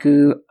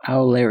Tairiku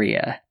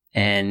Aoleria.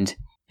 And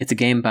it's a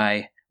game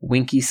by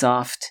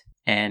Winkysoft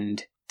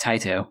and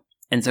Taito.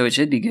 And so it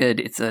should be good.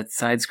 It's a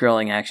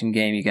side-scrolling action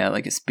game. You got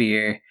like a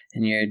spear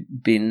and you're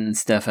beating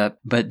stuff up.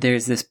 But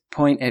there's this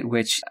point at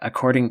which,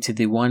 according to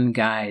the one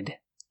guide,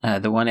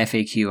 the one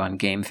FAQ on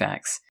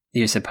GameFAQs,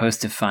 you're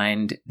supposed to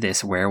find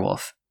this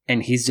werewolf.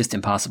 And he's just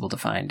impossible to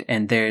find.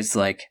 And there's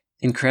like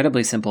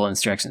incredibly simple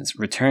instructions.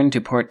 Return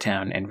to Port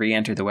Town and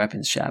re-enter the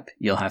weapons shop.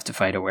 You'll have to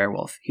fight a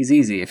werewolf. He's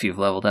easy if you've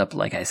leveled up,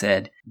 like I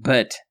said.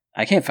 But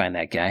I can't find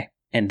that guy.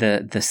 And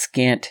the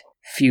scant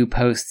few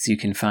posts you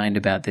can find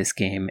about this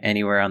game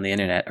anywhere on the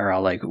internet are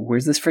all like,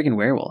 where's this friggin'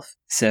 werewolf?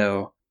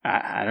 So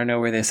I don't know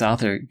where this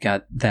author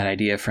got that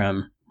idea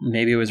from.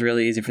 Maybe it was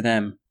really easy for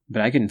them,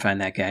 but I couldn't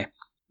find that guy.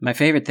 My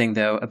favorite thing,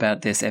 though,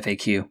 about this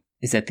FAQ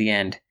is at the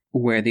end,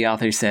 where the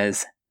author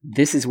says,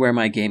 "This is where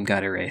my game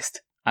got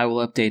erased. I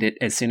will update it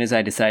as soon as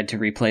I decide to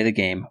replay the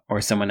game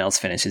or someone else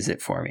finishes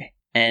it for me."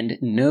 And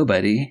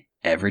nobody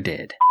ever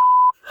did.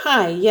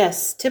 Hi,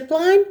 yes,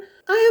 Tipline?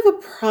 I have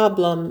a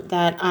problem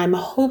that I'm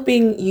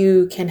hoping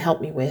you can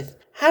help me with.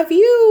 Have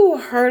you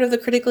heard of the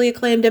critically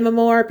acclaimed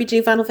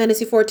MMORPG Final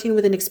Fantasy XIV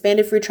with an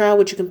expanded free trial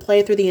which you can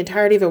play through the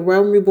entirety of A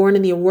Realm Reborn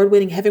and the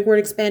award-winning Heavenward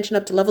expansion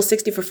up to level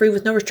 60 for free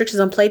with no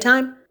restrictions on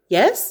playtime?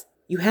 Yes?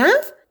 You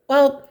have?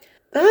 Well,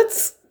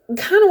 that's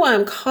kind of why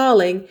I'm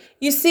calling.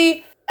 You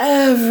see,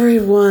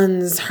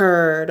 everyone's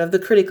heard of the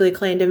critically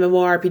acclaimed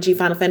MMORPG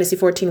Final Fantasy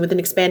XIV with an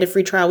expanded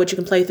free trial which you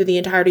can play through the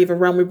entirety of A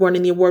Realm Reborn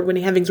and the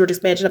award-winning Heavenward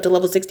expansion up to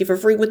level 60 for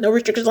free with no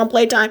restrictions on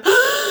playtime.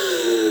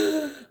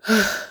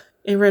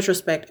 In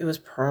retrospect, it was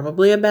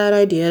probably a bad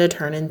idea to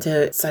turn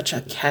into such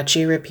a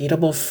catchy,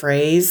 repeatable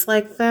phrase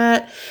like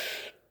that.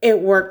 It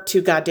worked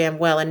too goddamn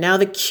well, and now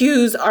the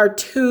queues are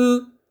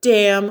too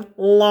damn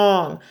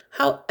long.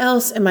 How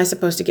else am I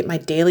supposed to get my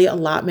daily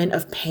allotment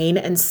of pain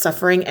and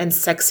suffering and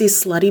sexy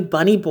slutty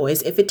bunny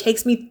boys if it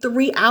takes me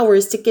 3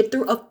 hours to get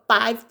through a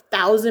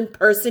 5,000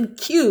 person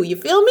queue? You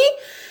feel me?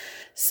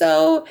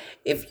 So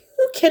if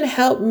you can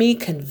help me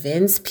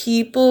convince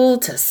people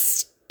to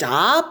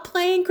stop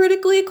playing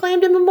critically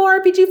acclaimed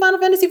MMORPG Final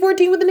Fantasy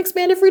XIV with an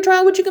expanded free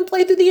trial which you can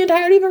play through the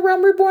entirety of A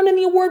Realm Reborn and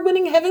the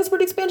award-winning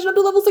Heavenward expansion up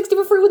to level 60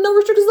 for free with no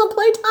restrictions on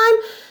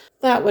playtime,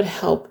 that would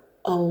help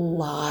a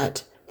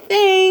lot.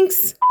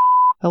 Thanks.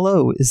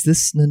 Hello, is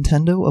this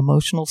Nintendo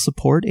Emotional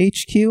Support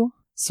HQ?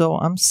 So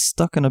I'm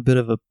stuck in a bit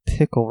of a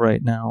pickle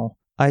right now.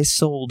 I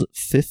sold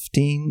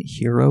 15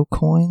 hero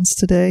coins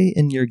today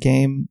in your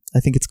game, I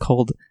think it's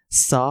called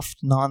Soft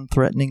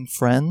Non-Threatening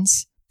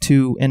Friends,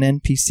 to an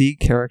NPC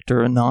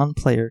character, a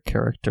non-player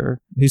character,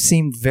 who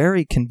seemed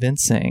very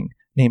convincing,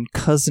 named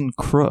Cousin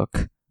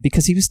Crook,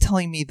 because he was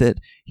telling me that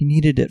he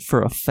needed it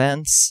for a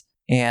fence,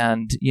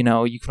 and, you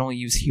can only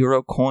use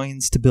hero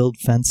coins to build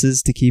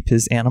fences to keep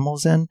his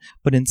animals in,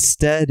 but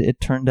instead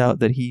it turned out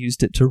that he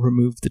used it to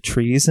remove the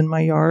trees in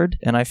my yard,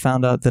 and I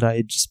found out that I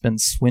had just been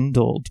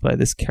swindled by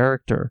this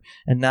character,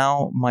 and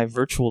now my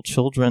virtual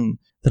children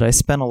that I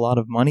spent a lot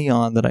of money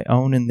on that I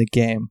own in the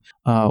game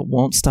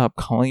won't stop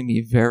calling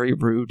me very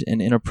rude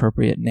and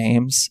inappropriate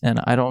names, and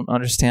I don't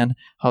understand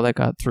how that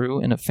got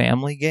through in a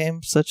family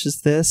game such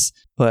as this,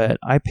 but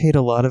I paid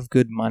a lot of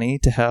good money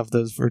to have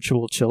those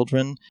virtual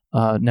children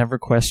never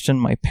question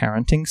my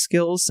parenting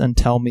skills and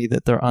tell me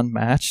that they're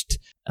unmatched,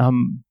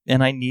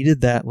 and I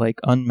needed that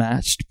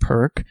unmatched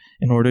perk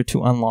in order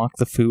to unlock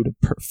the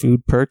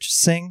food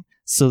purchasing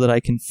so that I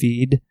can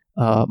feed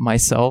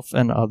myself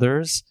and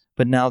others.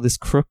 But now this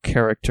crook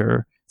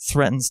character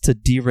threatens to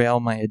derail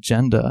my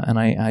agenda, and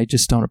I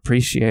just don't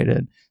appreciate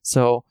it.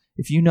 So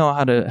if you know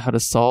how to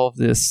solve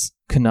this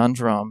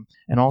conundrum,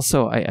 and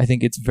also I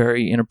think it's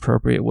very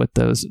inappropriate what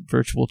those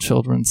virtual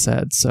children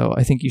said. So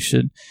I think you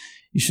should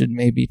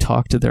maybe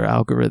talk to their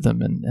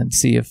algorithm and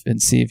see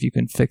if you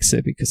can fix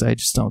it, because I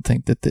just don't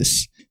think that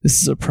this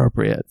is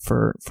appropriate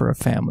for a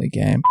family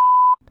game.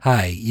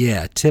 Hi,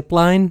 yeah, tip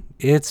line,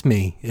 it's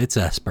me, it's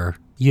Esper.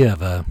 You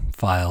have a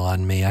file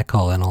on me. I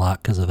call in a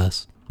lot because of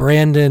this.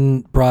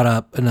 Brandon brought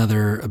up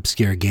another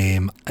obscure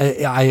game.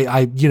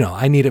 I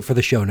need it for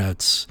the show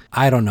notes.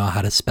 I don't know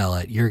how to spell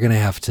it. You're going to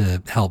have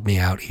to help me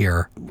out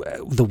here.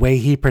 The way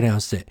he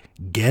pronounced it,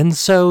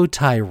 Genso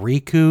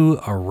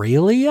Tairiku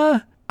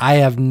Aurelia?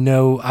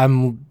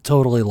 I'm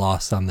totally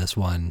lost on this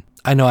one.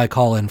 I know I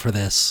call in for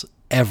this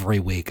every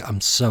week.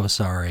 I'm so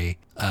sorry.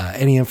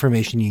 Any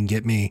information you can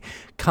get me.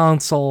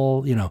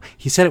 Console,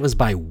 he said it was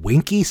by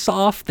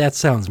Winkysoft. That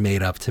sounds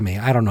made up to me.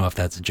 I don't know if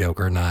that's a joke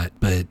or not,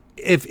 but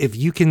if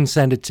you can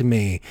send it to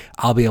me,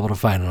 I'll be able to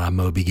find it on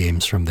Moby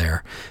Games from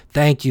there.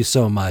 Thank you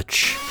so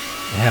much.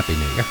 Happy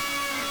New Year.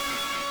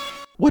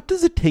 What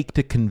does it take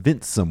to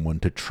convince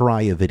someone to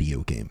try a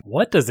video game?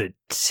 What does it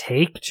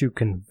take to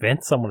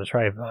convince someone to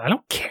try I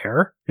don't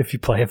care if you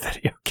play a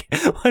video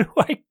game.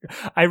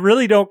 I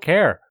really don't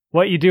care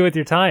what you do with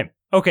your time.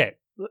 Okay.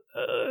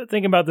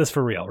 Think about this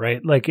for real,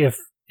 right?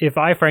 If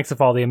I, Frank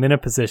Cifaldi, am in a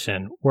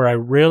position where I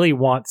really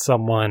want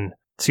someone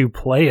to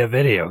play a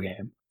video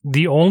game,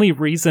 the only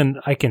reason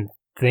I can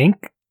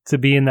think to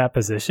be in that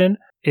position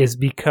is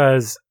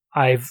because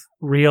I've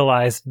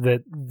realized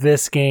that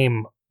this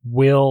game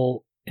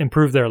will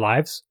improve their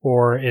lives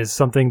or is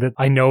something that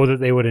I know that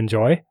they would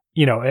enjoy.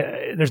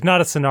 There's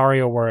not a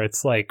scenario where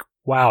it's like,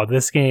 wow,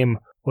 this game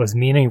was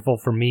meaningful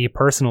for me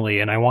personally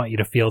and I want you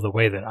to feel the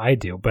way that I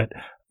do. But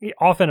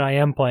often I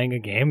am playing a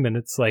game and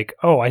it's like,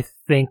 oh, I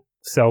think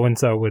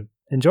so-and-so would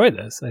enjoy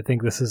this. I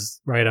think this is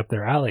right up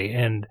their alley.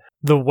 And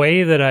the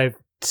way that I've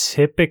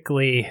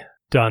typically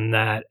done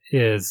that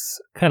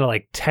is kind of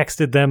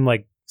texted them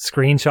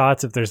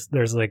screenshots if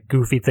there's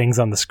goofy things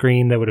on the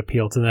screen that would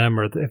appeal to them,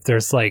 or if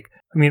there's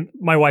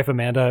my wife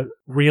Amanda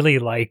really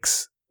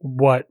likes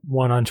what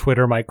one on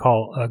Twitter might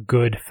call a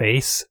good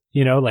face,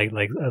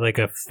 like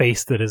a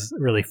face that is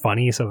really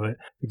funny. So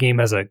the game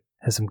has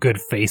some good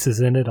faces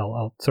in it.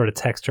 I'll sort of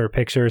text her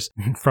pictures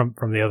from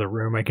the other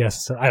room, I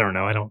guess. So I don't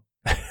know.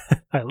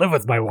 I live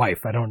with my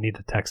wife. I don't need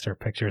to text her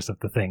pictures of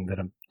the thing that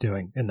I'm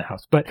doing in the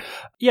house. But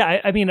yeah,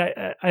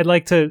 I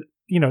like to,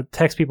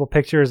 text people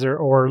pictures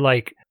or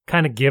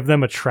kind of give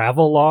them a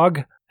travel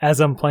log as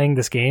I'm playing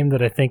this game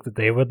that I think that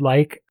they would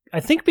like. I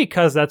think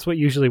because that's what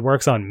usually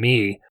works on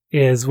me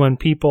is when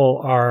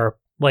people are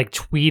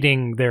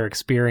tweeting their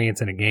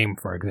experience in a game,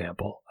 for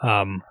example,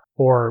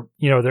 or,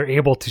 they're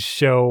able to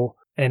show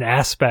an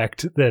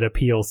aspect that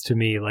appeals to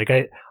me.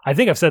 I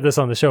think I've said this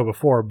on the show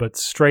before, but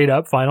straight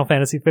up Final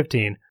Fantasy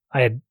 15,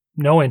 I had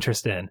no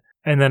interest in.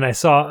 And then I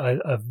saw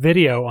a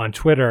video on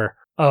Twitter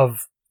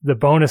of the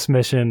bonus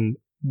mission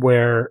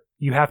where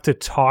you have to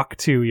talk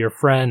to your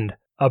friend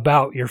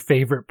about your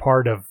favorite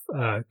part of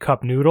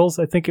Cup Noodles,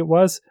 I think it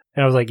was.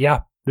 And I was like,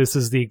 yeah, this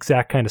is the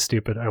exact kind of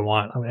stupid I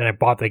want. And I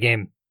bought the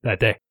game that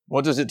day.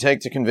 What does it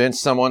take to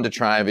convince someone to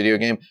try a video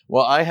game?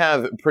 Well, I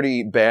have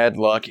pretty bad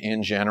luck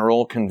in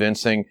general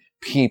convincing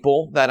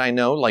people that I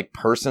know, like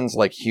persons,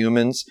 like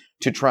humans,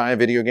 to try a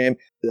video game,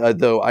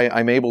 though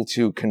I'm able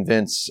to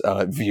convince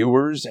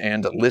viewers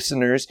and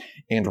listeners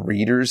and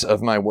readers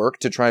of my work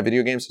to try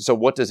video games. So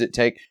what does it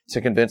take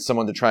to convince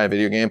someone to try a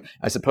video game?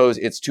 I suppose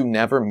it's to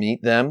never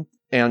meet them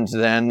and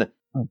then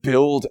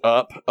build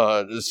up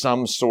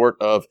some sort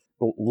of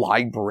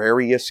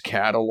librarious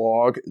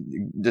catalog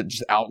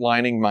just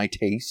outlining my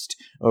taste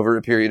over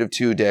a period of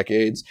 2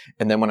 decades.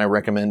 And then when I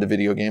recommend a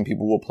video game,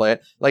 people will play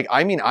it.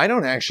 I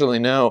don't actually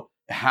know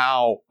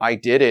how I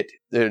did it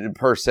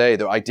per se,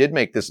 though I did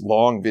make this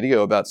long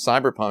video about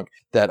Cyberpunk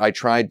that I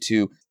tried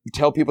to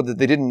tell people that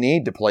they didn't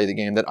need to play the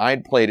game, that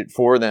I'd played it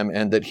for them,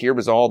 and that here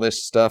was all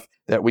this stuff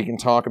that we can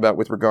talk about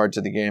with regard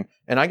to the game.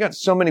 And I got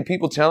so many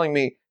people telling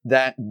me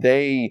that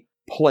they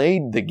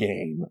played the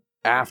game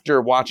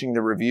after watching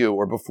the review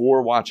or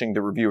before watching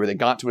the review, or they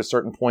got to a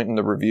certain point in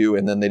the review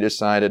and then they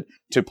decided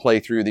to play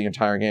through the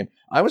entire game.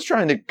 I was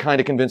trying to kind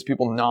of convince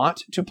people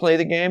not to play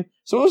the game.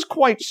 So it was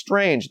quite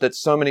strange that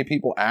so many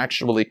people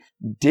actually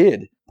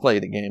did play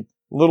the game.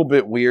 A little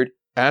bit weird.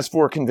 As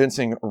for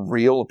convincing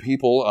real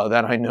people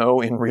that I know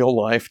in real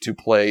life to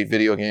play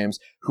video games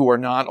who are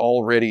not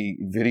already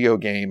video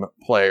game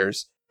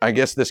players, I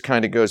guess this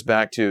kind of goes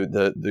back to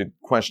the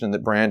question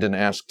that Brandon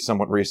asked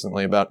somewhat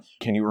recently about,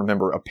 can you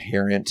remember a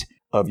parent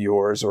of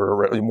yours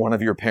or one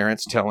of your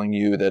parents telling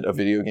you that a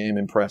video game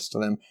impressed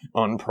them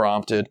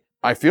unprompted?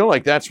 I feel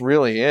like that's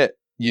really it.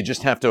 You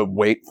just have to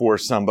wait for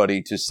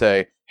somebody to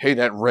say, hey,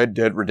 that Red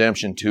Dead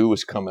Redemption 2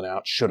 is coming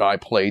out. Should I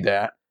play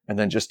that? And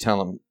then just tell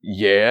them,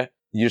 yeah.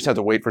 You just have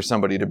to wait for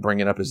somebody to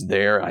bring it up as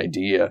their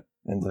idea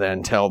and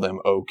then tell them,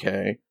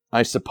 okay.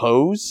 I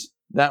suppose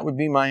that would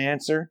be my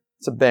answer.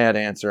 It's a bad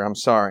answer. I'm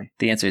sorry.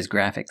 The answer is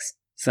graphics.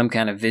 Some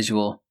kind of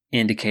visual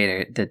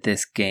indicator that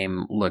this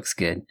game looks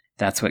good.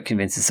 That's what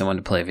convinces someone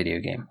to play a video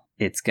game.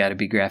 It's got to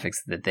be graphics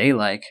that they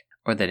like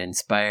or that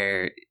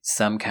inspire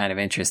some kind of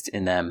interest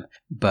in them,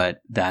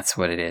 but that's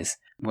what it is.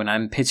 When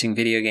I'm pitching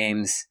video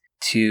games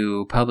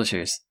to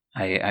publishers,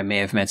 I may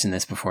have mentioned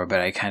this before, but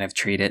I kind of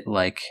treat it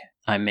like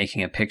I'm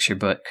making a picture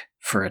book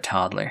for a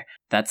toddler.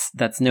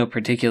 That's no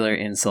particular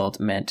insult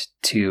meant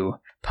to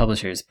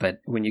publishers, but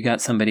when you got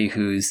somebody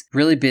who's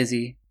really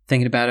busy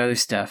thinking about other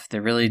stuff,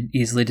 they're really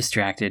easily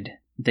distracted,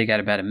 they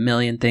got about 1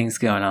 million things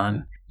going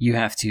on, you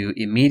have to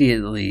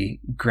immediately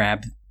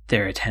grab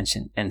their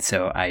attention. And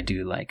so I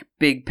do like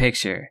big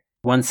picture,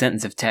 one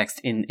sentence of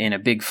text in a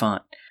big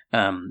font,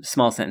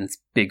 small sentence,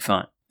 big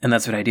font. And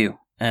that's what I do.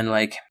 And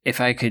like, if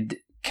I could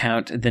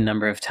count the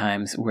number of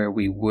times where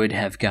we would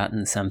have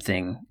gotten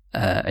something,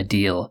 a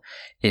deal,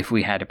 if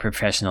we had a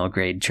professional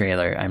grade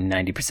trailer, I'm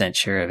 90%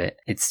 sure of it.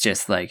 It's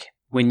just like,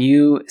 when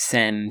you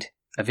send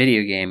a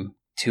video game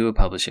to a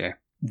publisher,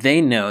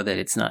 they know that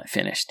it's not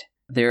finished.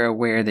 They're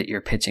aware that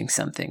you're pitching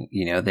something.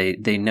 You know,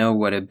 they know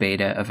what a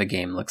beta of a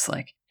game looks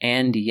like.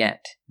 And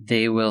yet,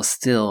 they will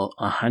still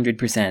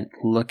 100%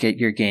 look at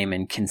your game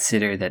and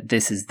consider that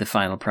this is the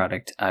final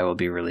product I will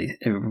be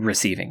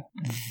receiving.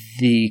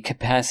 The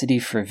capacity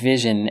for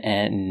vision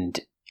and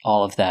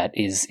all of that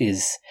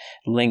is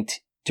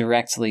linked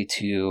directly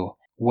to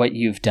what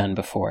you've done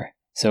before.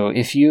 So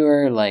if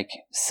you're like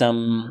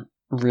some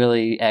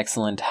really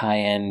excellent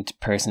high-end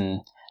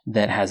person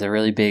that has a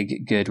really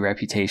big, good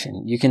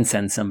reputation, you can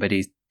send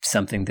somebody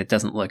something that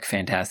doesn't look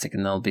fantastic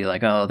and they'll be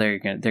like, oh, they're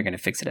gonna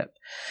fix it up.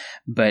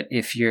 But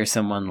if you're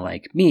someone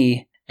like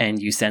me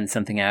and you send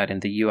something out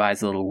and the UI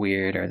is a little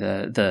weird, or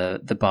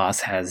the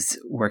boss has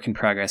work in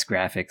progress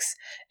graphics,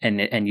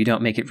 and you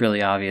don't make it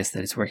really obvious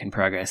that it's work in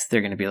progress,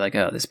 they're gonna be like,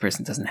 oh, this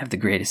person doesn't have the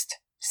greatest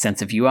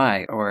sense of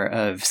UI or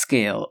of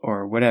scale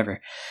or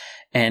whatever.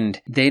 And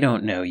they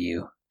don't know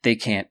you. They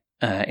can't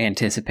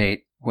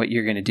anticipate what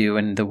you're going to do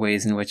and the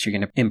ways in which you're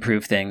going to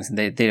improve things.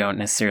 They don't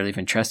necessarily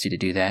even trust you to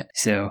do that.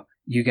 So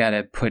you got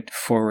to put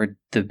forward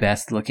the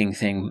best looking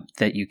thing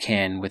that you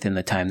can within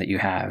the time that you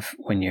have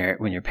when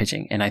you're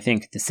pitching. And I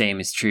think the same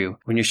is true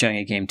when you're showing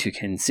a game to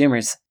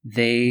consumers.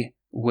 They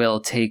will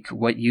take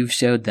what you've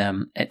showed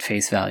them at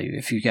face value.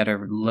 If you got a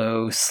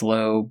low,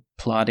 slow,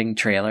 plodding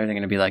trailer, they're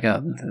going to be like,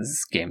 oh,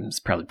 this game is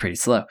probably pretty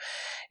slow.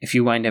 If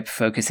you wind up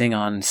focusing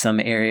on some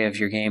area of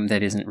your game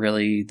that isn't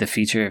really the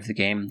feature of the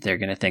game, they're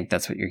going to think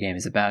that's what your game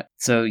is about.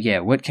 So yeah,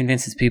 what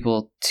convinces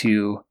people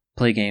to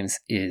play games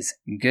is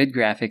good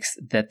graphics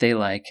that they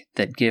like,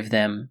 that give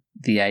them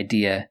the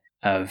idea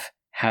of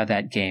how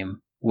that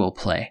game will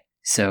play.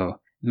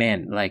 So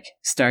man, like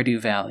Stardew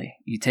Valley,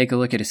 you take a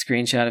look at a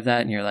screenshot of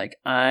that and you're like,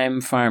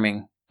 I'm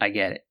farming. I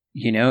get it.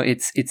 You know,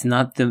 it's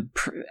not the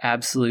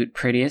absolute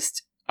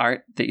prettiest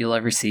art that you'll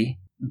ever see,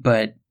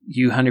 but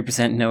you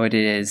 100% know what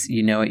it is.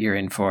 You know what you're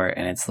in for.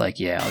 And it's like,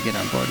 yeah, I'll get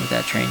on board with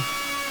that train.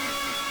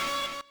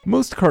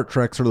 Most cart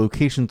tracks are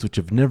locations which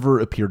have never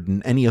appeared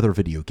in any other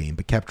video game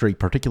but capture a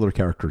particular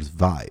character's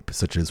vibe,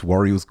 such as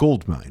Wario's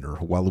Gold Mine or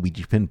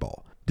Waluigi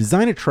Pinball.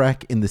 Design a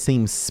track in the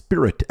same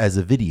spirit as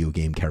a video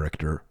game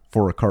character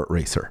for a kart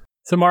racer.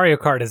 So Mario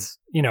Kart is,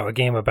 you know, a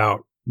game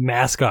about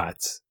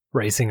mascots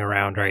racing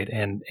around, right?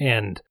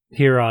 And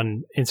here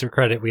on Insert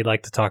Credit, we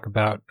like to talk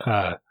about,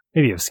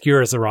 maybe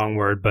obscure is the wrong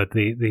word, but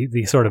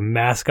the sort of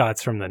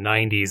mascots from the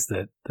 90s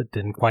that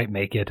didn't quite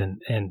make it.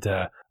 And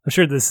I'm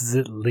sure this is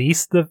at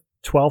least the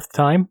 12th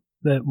time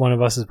that one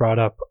of us has brought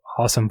up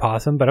Awesome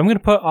Possum, but I'm going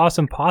to put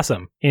Awesome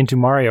Possum into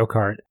Mario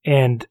Kart.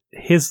 And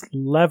his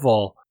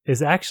level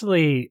is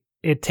actually,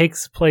 it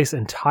takes place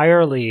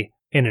entirely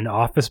in an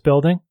office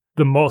building.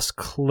 The most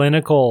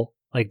clinical,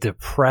 like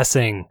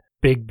depressing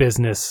big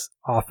business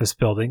office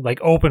building,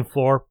 like open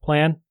floor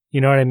plan.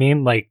 You know what I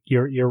mean? Like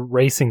you're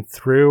racing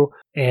through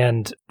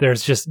and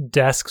there's just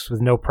desks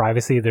with no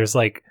privacy. There's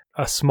like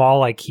a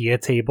small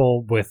IKEA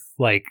table with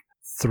like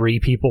 3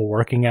 people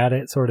working at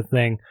it, sort of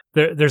thing.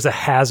 There's a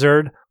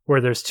hazard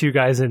where there's 2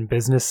 guys in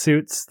business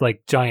suits,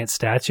 like giant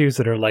statues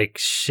that are like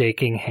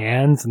shaking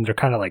hands and they're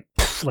kind of like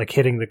like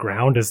hitting the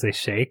ground as they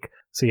shake.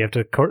 So you have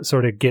to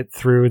sort of get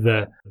through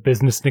the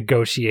business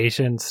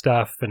negotiation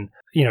stuff. And,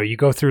 you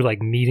go through like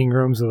meeting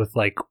rooms with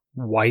like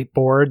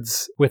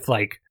whiteboards with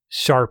like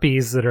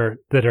Sharpies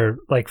that are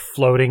like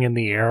floating in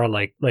the air,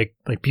 like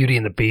Beauty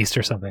and the Beast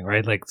or something,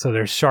 right? Like, so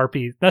there's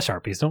Sharpies, not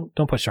Sharpies.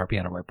 Don't put Sharpie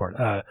on a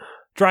whiteboard.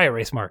 Dry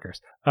erase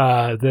markers,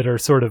 that are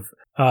sort of,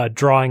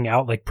 drawing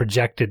out like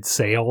projected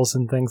sales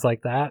and things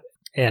like that.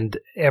 And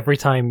every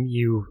time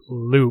you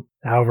loop,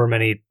 however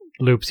many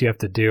loops you have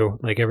to do,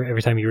 like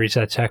every time you reach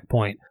that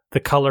checkpoint, the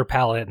color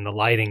palette and the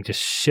lighting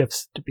just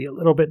shifts to be a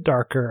little bit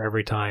darker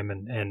every time,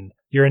 and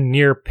you're in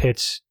near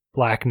pitch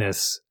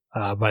blackness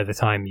by the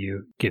time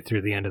you get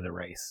through the end of the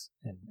race,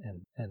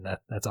 and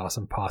that's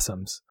Awesome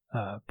Possum's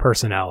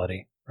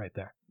personality right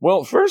there.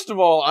 Well, first of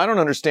all, I don't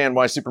understand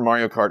why Super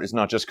Mario Kart is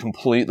not just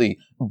completely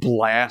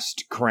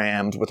blast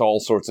crammed with all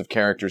sorts of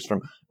characters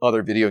from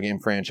other video game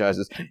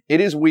franchises.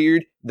 It is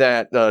weird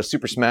that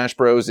Super Smash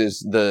Bros. Is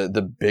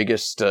the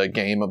biggest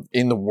game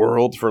in the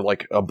world for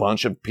like a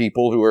bunch of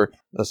people who are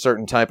a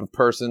certain type of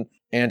person.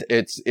 And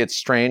it's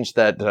strange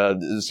that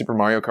Super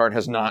Mario Kart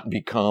has not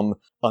become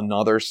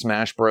another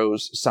Smash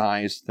Bros.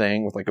 Size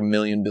thing with like a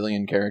million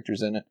billion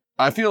characters in it.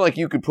 I feel like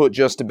you could put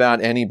just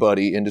about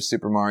anybody into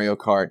Super Mario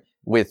Kart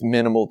with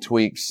minimal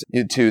tweaks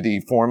to the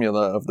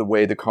formula of the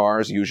way the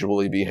cars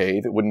usually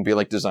behave. It wouldn't be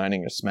like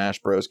designing a Smash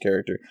Bros.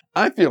 Character.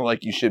 I feel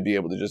like you should be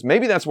able to just...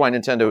 Maybe that's why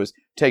Nintendo is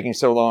taking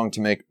so long to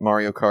make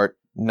Mario Kart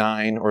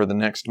 9 or the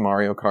next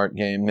Mario Kart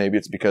game. Maybe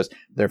it's because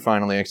they're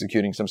finally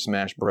executing some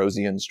Smash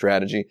Brosian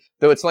strategy.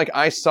 Though it's like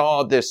I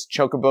saw this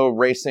Chocobo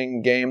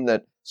racing game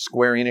that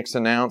Square Enix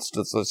announced.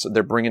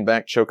 They're bringing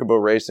back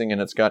Chocobo Racing, and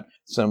it's got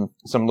some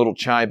little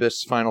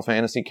Chibis Final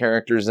Fantasy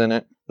characters in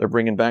it. They're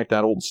bringing back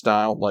that old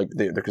style,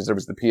 because there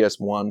was the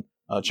PS1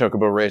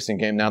 Chocobo Racing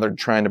game. Now they're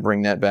trying to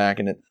bring that back,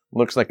 and it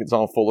looks like it's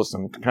all full of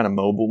some kind of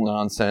mobile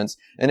nonsense.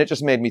 And it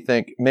just made me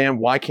think, man,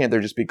 why can't there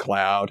just be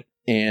Cloud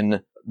in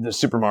the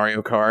Super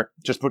Mario Kart?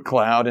 Just put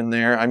Cloud in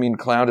there. I mean,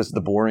 Cloud is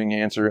the boring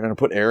answer, and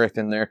put Aerith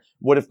in there.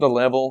 What if the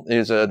level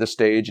is the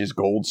stage is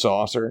Gold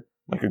Saucer?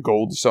 Like a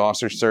Gold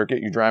Saucer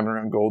circuit. You're driving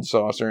around Gold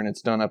Saucer, and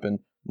it's done up in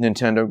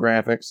Nintendo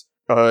graphics.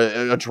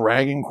 A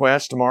Dragon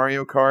Quest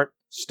Mario Kart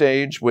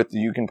stage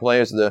you can play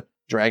as the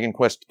Dragon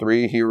Quest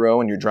 3 hero,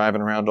 and you're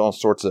driving around all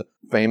sorts of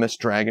famous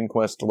Dragon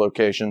Quest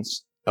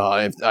locations.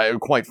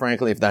 Quite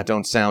frankly, if that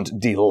don't sound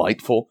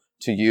delightful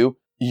to you,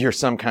 you're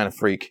some kind of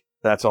freak.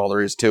 That's all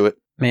there is to it.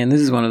 Man,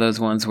 this is one of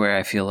those ones where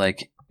I feel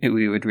like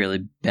we would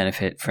really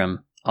benefit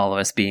from all of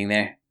us being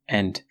there,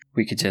 and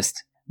we could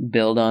just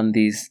build on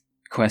these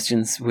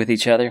questions with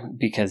each other,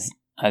 because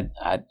I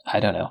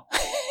don't know.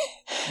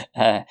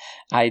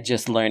 I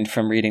just learned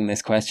from reading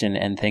this question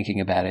and thinking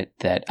about it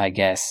that I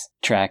guess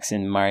tracks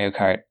in Mario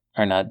Kart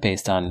are not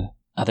based on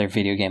other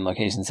video game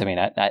locations. I mean,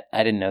 I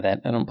didn't know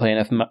that. I don't play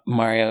enough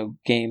Mario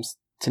games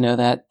to know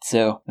that,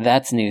 so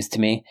that's news to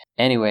me.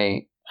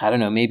 Anyway, I don't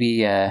know,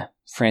 maybe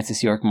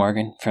Francis York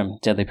Morgan from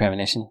Deadly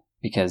Premonition,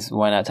 because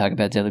why not talk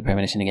about Deadly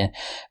Premonition again?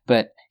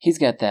 But he's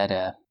got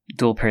that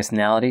dual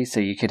personality,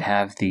 so you could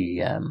have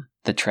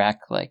the track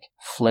like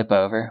flip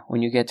over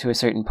when you get to a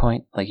certain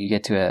point. Like you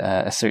get to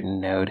a certain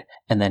node,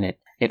 and then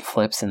it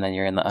flips, and then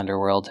you're in the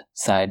underworld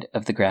side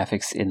of the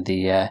graphics in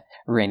the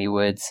Rainy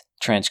Woods,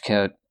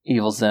 Trenchcoat,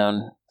 Evil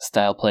Zone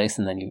style place,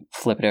 and then you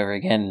flip it over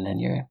again, and then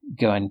you're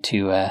going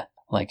to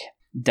like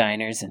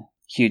diners and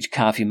huge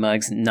coffee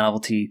mugs,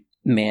 novelty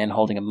man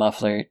holding a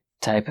muffler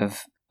type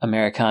of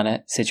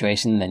Americana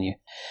situation. And then you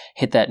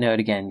hit that node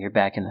again, you're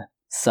back in the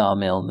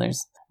sawmill, and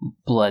there's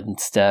blood and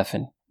stuff,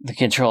 and the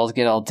controls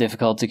get all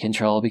difficult to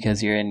control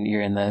because you're in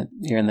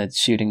the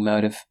shooting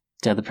mode of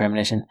Deadly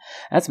Premonition.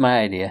 That's my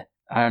idea.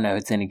 I don't know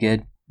if it's any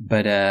good,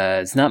 but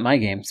it's not my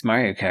game. It's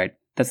Mario Kart.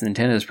 That's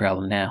Nintendo's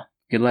problem now.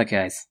 Good luck,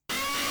 guys.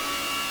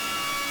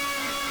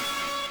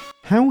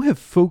 How have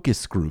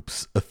focus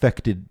groups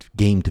affected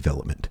game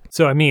development?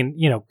 So, I mean,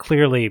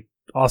 clearly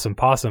Awesome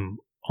Possum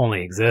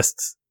only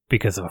exists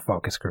because of a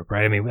focus group,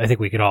 right? I mean, I think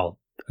we could all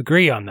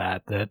agree on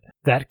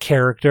that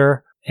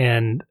character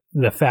and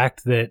the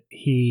fact that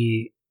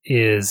he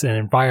is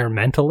an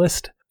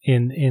environmentalist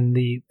in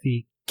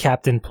the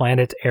Captain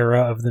Planet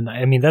era of the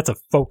night. I mean, that's a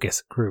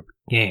focus group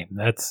game.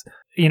 That's,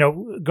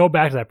 go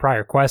back to that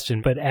prior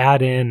question, but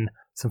add in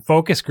some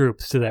focus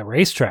groups to that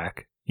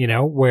racetrack,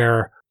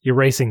 where you're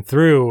racing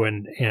through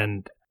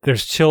and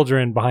there's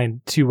children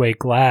behind two-way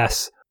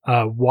glass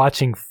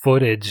watching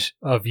footage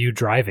of you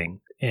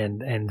driving,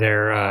 and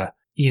they're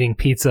eating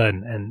pizza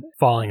and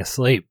falling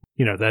asleep.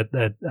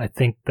 That I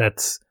think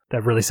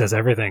that really says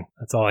everything.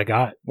 That's all I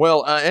got.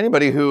 Well,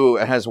 anybody who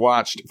has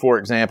watched, for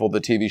example, the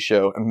TV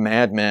show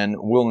Mad Men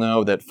will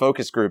know that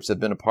focus groups have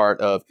been a part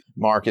of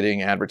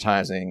marketing,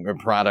 advertising, or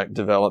product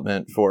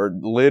development for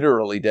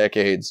literally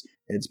decades.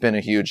 It's been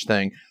a huge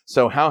thing.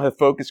 So how have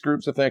focus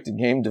groups affected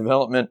game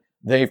development?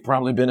 They've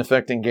probably been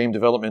affecting game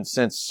development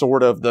since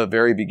sort of the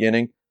very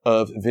beginning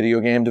of video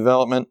game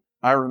development.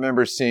 I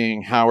remember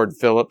seeing Howard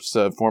Phillips,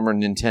 a former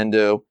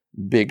Nintendo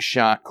big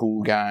shot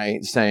cool guy,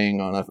 saying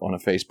on a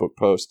Facebook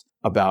post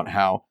about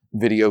how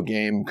video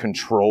game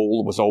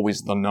control was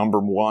always the number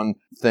one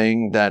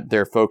thing that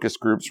their focus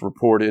groups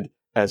reported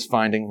as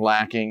finding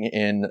lacking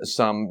in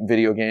some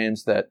video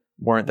games that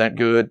weren't that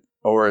good,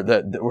 or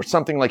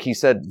something like he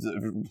said,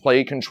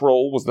 play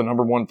control was the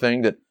number one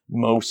thing that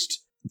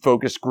most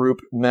focus group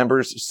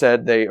members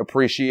said they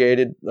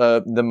appreciated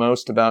the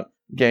most about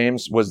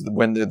games was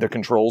when the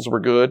controls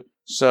were good.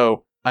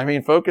 So, I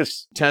mean,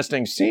 focus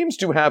testing seems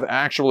to have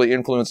actually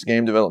influenced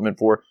game development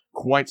for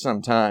quite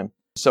some time.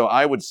 So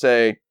I would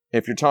say,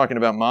 if you're talking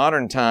about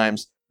modern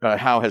times,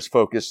 how has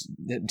focus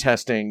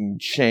testing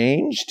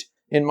changed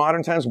in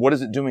modern times? What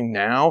is it doing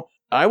now?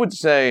 I would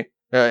say,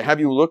 have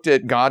you looked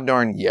at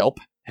goddarn Yelp?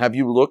 Have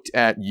you looked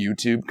at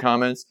YouTube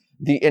comments?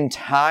 The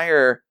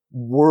entire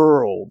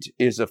world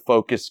is a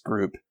focus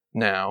group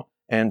now,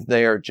 and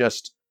they are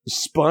just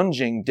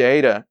sponging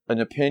data and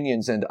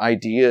opinions and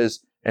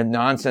ideas and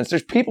nonsense.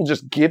 There's people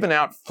just giving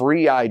out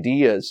free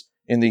ideas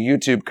in the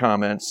YouTube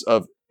comments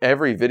of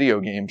every video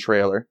game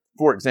trailer.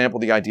 For example,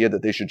 the idea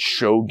that they should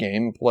show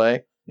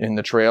gameplay in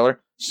the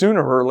trailer.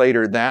 Sooner or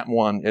later, that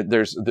one,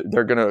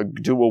 they're going to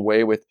do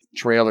away with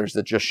trailers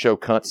that just show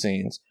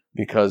cutscenes,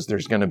 because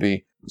there's going to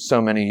be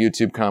so many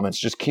YouTube comments.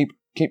 Just keep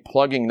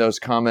plugging those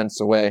comments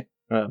away,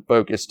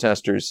 focus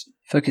testers.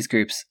 Focus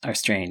groups are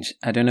strange.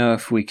 I don't know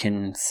if we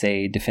can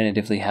say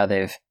definitively how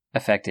they've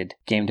affected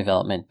game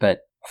development,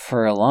 but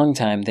for a long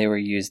time they were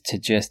used to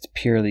just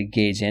purely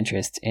gauge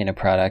interest in a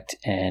product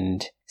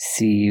and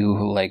see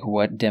like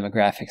what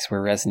demographics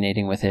were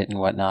resonating with it and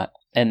whatnot.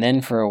 And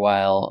then for a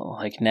while,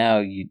 like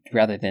now,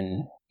 rather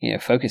than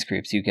focus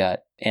groups, you got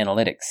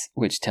analytics,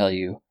 which tell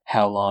you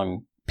how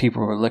long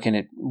people were looking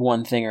at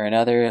one thing or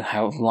another,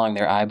 how long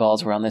their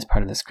eyeballs were on this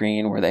part of the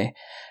screen. Were they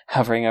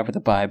hovering over the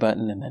buy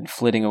button and then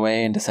flitting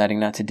away and deciding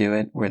not to do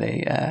it? Were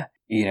they,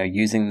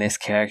 using this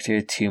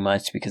character too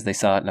much because they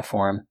saw it in a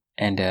forum?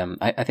 And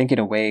I think in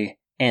a way,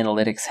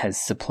 analytics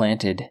has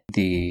supplanted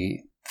the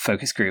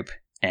focus group,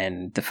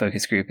 and the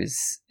focus group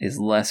is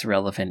less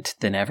relevant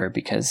than ever,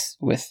 because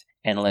with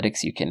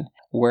analytics you can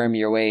worm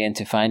your way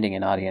into finding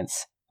an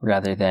audience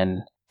rather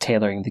than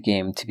tailoring the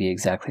game to be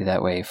exactly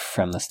that way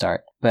from the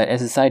start. But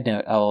as a side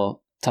note,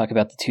 I'll talk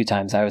about the 2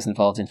 times I was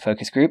involved in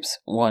focus groups.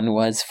 One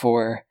was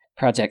for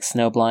Project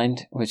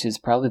Snowblind, which is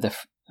probably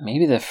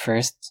maybe the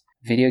first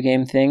video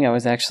game thing I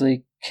was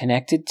actually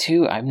connected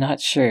to. I'm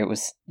not sure. It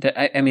was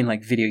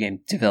like video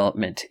game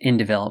development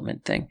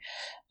thing.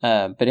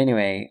 But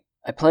anyway,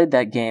 I played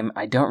that game.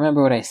 I don't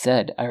remember what I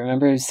said. I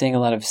remember saying a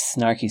lot of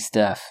snarky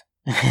stuff.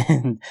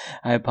 And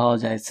I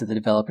apologize to the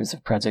developers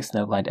of Project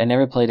Snowblind. I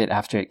never played it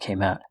after it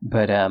came out,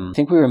 but I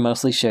think we were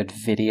mostly showed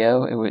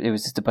video. It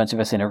was just a bunch of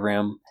us in a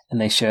room, and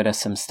they showed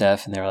us some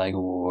stuff, and they were like,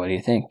 "What do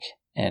you think?"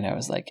 And I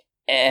was like,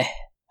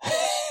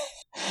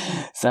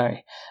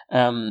 Sorry.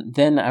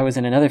 Then I was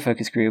in another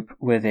focus group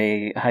with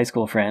a high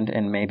school friend,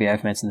 and maybe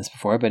I've mentioned this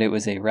before, but it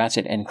was a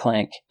Ratchet and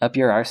Clank Up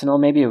Your Arsenal.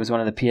 Maybe it was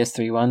one of the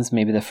PS3 ones,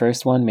 maybe the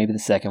first one, maybe the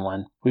second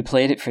one. We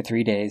played it for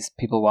 3 days.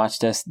 People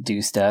watched us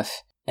do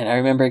stuff. And I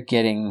remember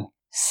getting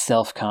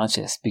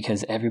self-conscious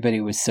because everybody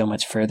was so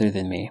much further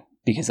than me,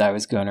 because I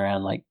was going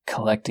around like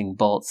collecting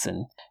bolts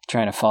and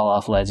trying to fall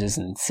off ledges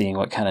and seeing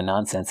what kind of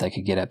nonsense I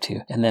could get up to.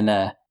 And then,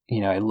 I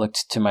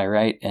looked to my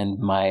right, and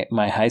my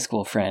high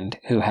school friend,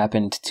 who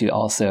happened to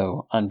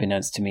also,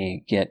 unbeknownst to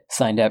me, get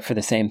signed up for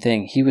the same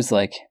thing. He was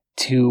like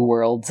 2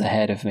 worlds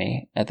ahead of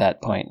me at that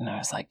point. And I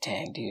was like,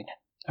 dang, dude,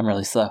 I'm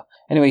really slow.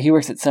 Anyway, he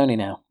works at Sony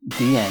now.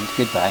 The end.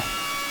 Goodbye.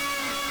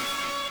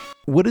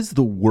 What is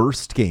the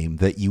worst game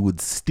that you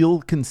would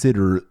still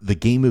consider the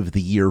game of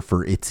the year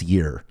for its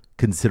year,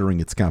 considering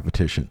its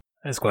competition?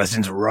 This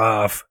question's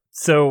rough.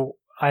 So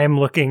I am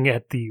looking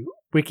at the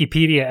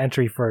Wikipedia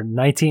entry for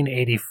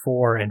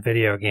 1984 in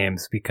video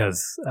games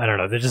because, I don't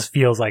know, that just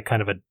feels like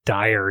kind of a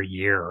dire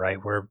year, right?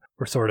 We're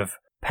sort of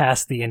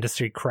past the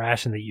industry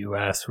crash in the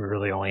US. We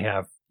really only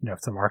have,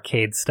 some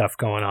arcade stuff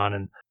going on,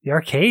 and the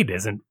arcade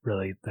isn't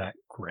really that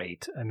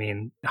great. I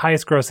mean,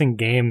 highest grossing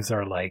games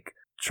are like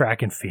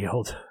track and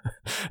field,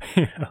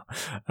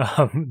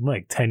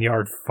 like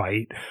 10-yard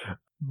fight.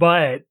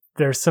 But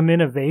there's some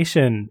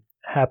innovation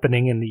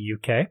happening in the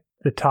UK.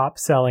 The top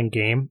selling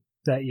game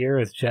that year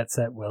is Jet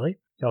Set Willy.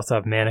 You also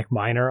have Manic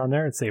Miner on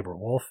there and Saber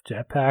Wolf,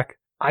 Jetpack.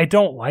 I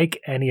don't like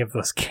any of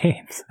those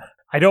games.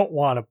 I don't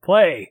want to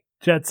play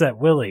Jet Set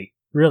Willy,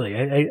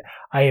 really.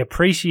 I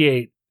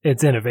appreciate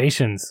its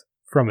innovations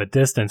from a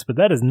distance, but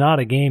that is not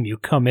a game you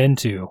come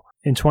into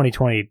in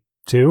 2022.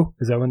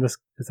 Is that when this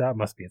is out? It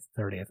must be. It's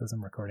 30th as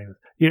I'm recording this.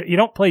 You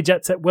don't play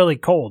Jet Set Willy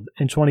cold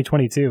in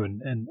 2022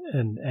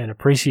 and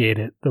appreciate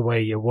it the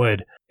way you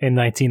would in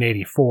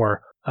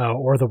 1984,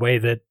 or the way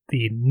that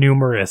the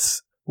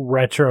numerous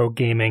retro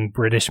gaming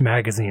British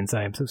magazines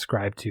I am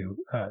subscribed to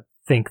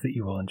think that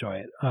you will enjoy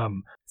it.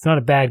 It's not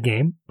a bad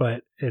game,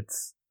 but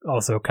it's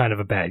also kind of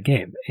a bad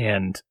game.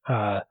 And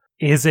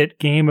is it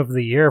game of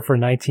the year for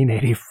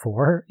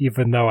 1984?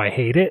 Even though I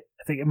hate it,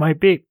 I think it might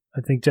be. I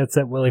think Jet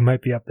Set Willy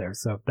might be up there.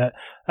 So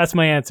that's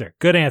my answer.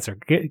 Good answer.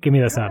 Give me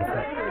that sound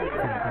effect.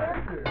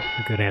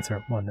 A good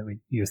answer, one that we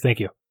use. Thank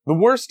you. The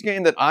worst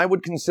game that I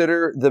would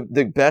consider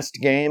the best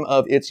game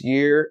of its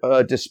year,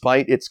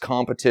 despite its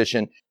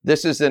competition.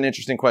 This is an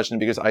interesting question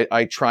because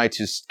I try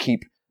to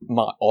keep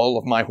all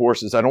of my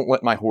horses. I don't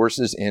let my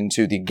horses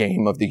into the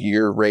game of the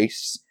year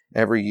race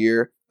every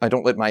year. I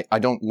don't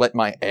let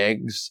my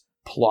eggs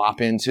plop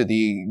into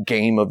the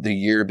game of the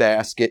year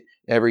basket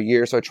every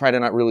year. So I try to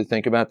not really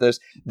think about this.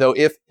 Though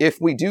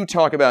if we do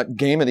talk about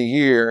game of the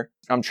year,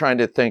 I'm trying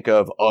to think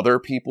of other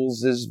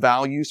people's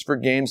values for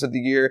games of the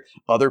year,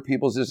 other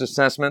people's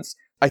assessments.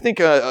 I think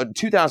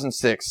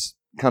 2006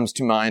 comes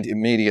to mind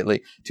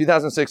immediately.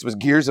 2006 was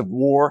Gears of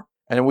War.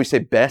 And when we say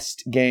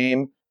best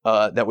game,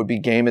 that would be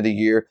game of the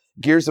year.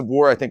 Gears of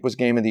War, I think, was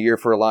game of the year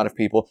for a lot of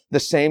people. The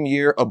same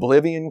year,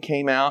 Oblivion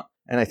came out.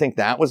 And I think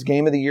that was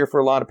game of the year for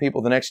a lot of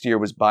people. The next year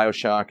was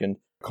BioShock and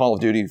Call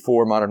of Duty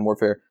 4 Modern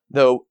Warfare.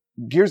 Though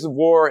Gears of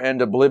War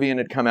and Oblivion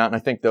had come out, and I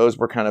think those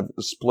were kind of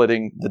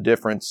splitting the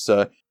difference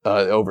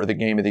over the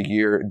game of the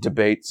year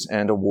debates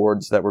and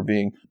awards that were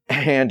being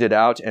handed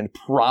out and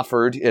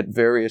proffered at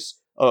various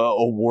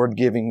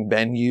award-giving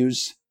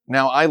venues.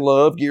 Now, I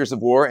love Gears of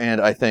War, and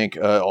I think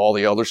all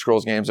the Elder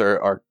Scrolls games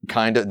are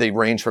they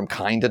range from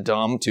kind of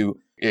dumb to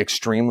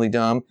extremely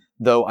dumb.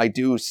 Though I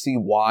do see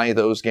why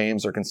those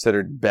games are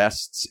considered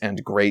bests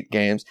and great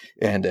games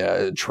and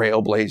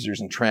trailblazers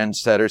and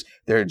trendsetters.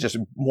 They're just,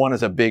 one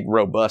is a big,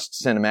 robust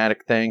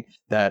cinematic thing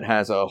that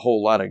has a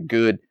whole lot of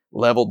good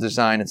level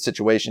design and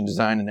situation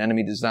design and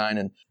enemy design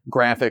and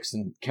graphics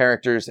and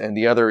characters. And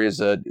the other is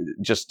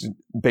just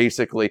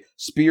basically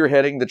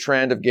spearheading the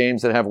trend of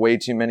games that have way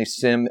too many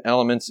sim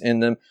elements in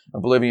them.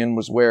 Oblivion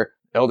was where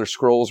Elder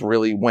Scrolls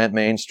really went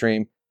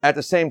mainstream. At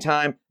the same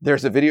time,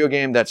 there's a video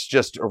game that's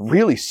just a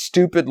really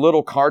stupid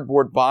little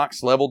cardboard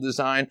box level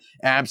design,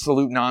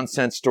 absolute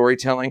nonsense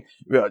storytelling,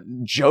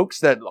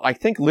 jokes that I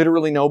think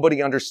literally nobody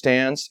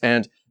understands,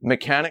 and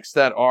mechanics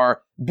that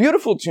are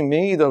beautiful to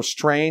me, though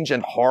strange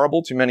and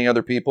horrible to many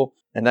other people.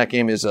 And that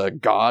game is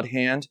God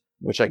Hand,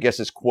 which I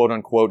guess is quote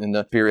unquote in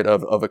the spirit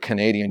of a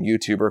Canadian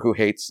YouTuber who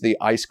hates the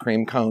ice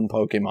cream cone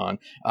Pokemon.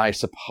 I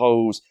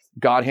suppose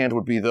God Hand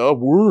would be the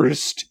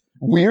worst,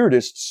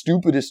 weirdest,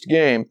 stupidest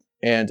game.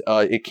 And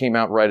it came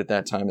out right at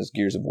that time as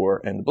Gears of War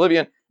and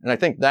Oblivion. And I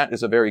think that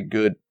is a very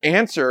good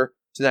answer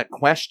to that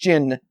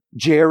question,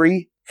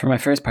 Jerry. For my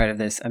first part of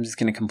this, I'm just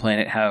going to complain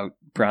at how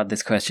broad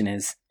this question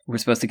is. We're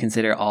supposed to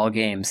consider all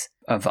games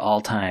of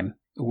all time,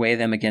 weigh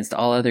them against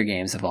all other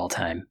games of all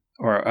time,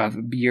 or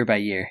year by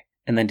year,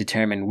 and then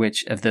determine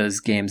which of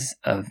those games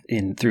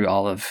through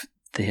all of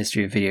the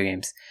history of video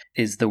games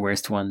is the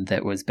worst one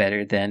that was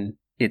better than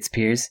its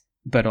peers,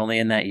 but only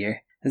in that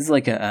year. This is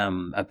like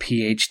a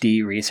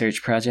PhD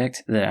research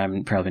project that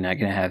I'm probably not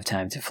going to have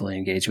time to fully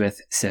engage with.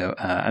 So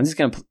I'm just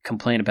going to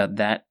complain about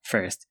that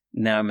first.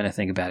 Now I'm going to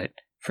think about it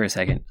for a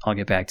second. I'll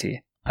get back to you.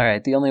 All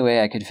right. The only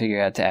way I could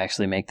figure out to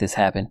actually make this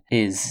happen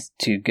is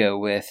to go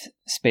with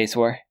Space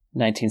War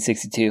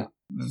 1962.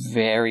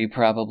 Very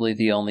probably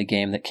the only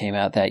game that came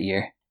out that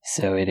year.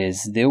 So it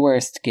is the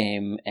worst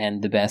game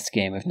and the best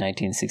game of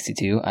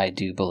 1962, I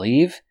do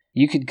believe.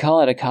 You could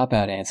call it a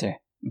cop-out answer.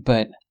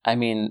 But, I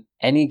mean,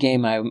 any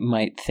game I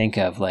might think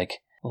of, like,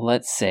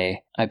 let's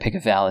say I pick a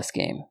Valis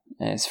game,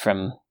 and it's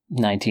from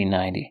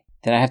 1990.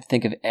 Then I have to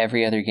think of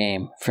every other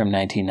game from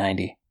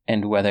 1990,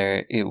 and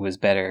whether it was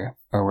better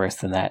or worse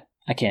than that.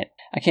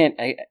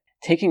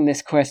 Taking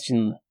this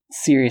question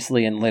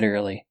seriously and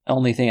literally,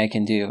 only thing I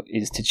can do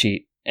is to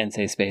cheat and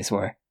say Space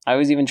War. I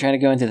was even trying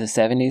to go into the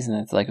 70s,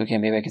 and it's like, okay,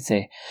 maybe I could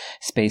say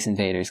Space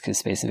Invaders, because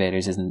Space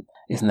Invaders isn't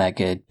that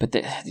good. But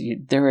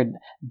there were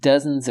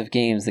dozens of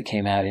games that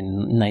came out in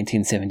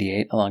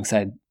 1978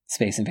 alongside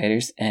Space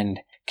Invaders, and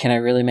can I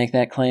really make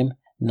that claim?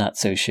 Not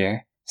so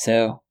sure.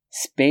 So,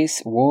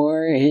 Space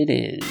War it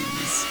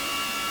is.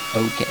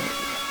 Okay.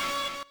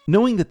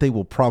 Knowing that they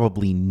will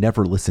probably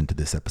never listen to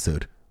this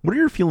episode, what are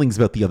your feelings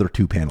about the other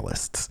two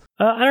panelists?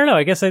 I don't know.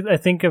 I guess I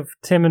think of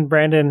Tim and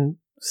Brandon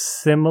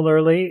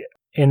similarly,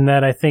 in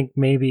that I think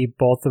maybe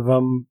both of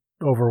them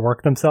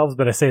overwork themselves,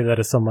 but I say that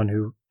as someone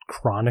who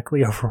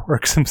chronically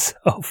overworks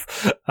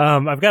himself.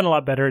 I've gotten a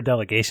lot better at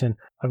delegation.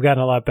 I've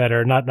gotten a lot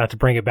better, not to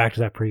bring it back to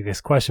that previous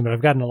question, but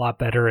I've gotten a lot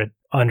better at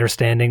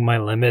understanding my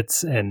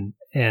limits and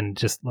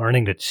just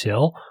learning to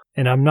chill.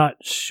 And I'm not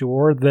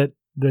sure that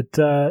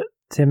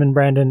Tim and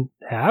Brandon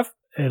have,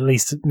 at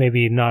least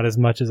maybe not as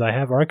much as I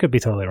have, or I could be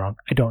totally wrong.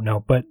 I don't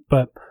know. But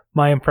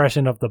my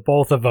impression of the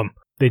both of them,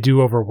 they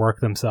do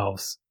overwork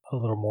themselves a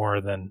little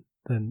more than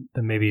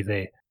maybe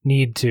they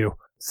need to.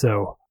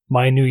 So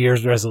my New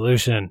Year's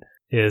resolution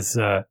is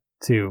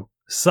to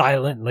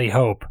silently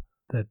hope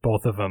that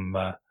both of them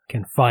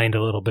can find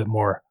a little bit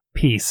more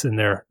peace in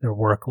their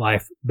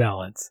work-life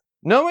balance.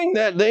 Knowing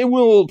that they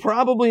will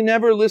probably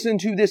never listen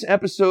to this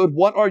episode,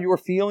 what are your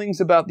feelings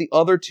about the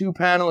other two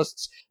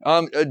panelists?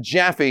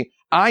 Jaffe,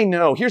 I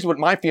know. Here's what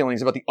my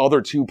feelings about the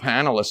other two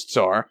panelists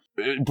are.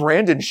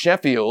 Brandon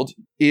Sheffield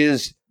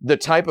is the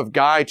type of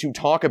guy to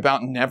talk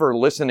about never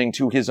listening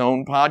to his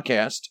own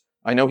podcast.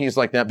 I know he's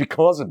like that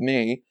because of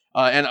me.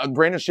 And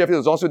Brandon Sheffield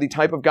is also the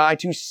type of guy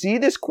to see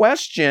this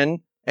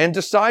question and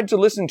decide to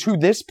listen to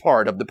this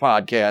part of the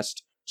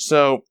podcast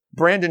So,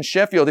 Brandon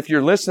Sheffield, if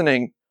you're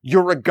listening,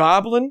 you're a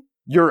goblin,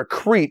 you're a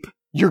creep,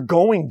 you're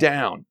going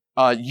down.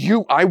 I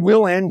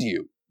will end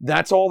you.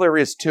 That's all there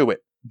is to it.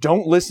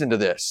 Don't listen to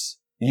this.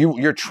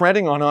 You're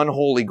treading on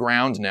unholy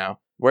ground now.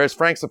 Whereas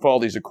Frank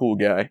Cifaldi's a cool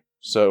guy.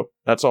 So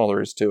that's all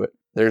there is to it.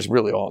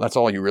 That's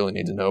all you really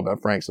need to know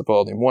about Frank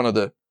Cifaldi. One of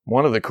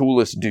the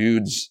coolest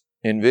dudes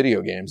in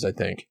video games, I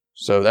think.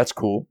 So that's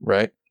cool,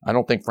 right? I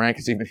don't think Frank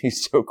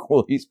he's so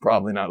cool. He's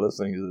probably not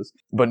listening to this,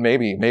 but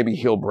maybe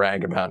he'll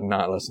brag about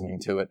not listening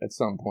to it at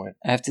some point.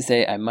 I have to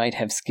say, I might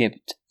have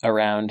skipped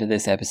around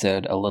this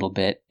episode a little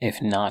bit,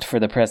 if not for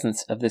the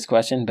presence of this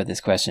question, but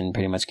this question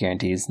pretty much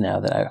guarantees now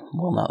that I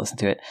will not listen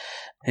to it.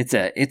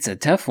 It's a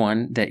tough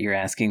one that you're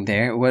asking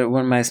there. What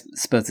am I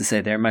supposed to say?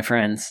 They're my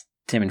friends,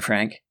 Tim and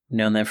Frank.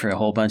 Known them for a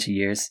whole bunch of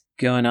years.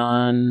 Going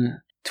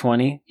on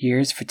 20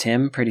 years for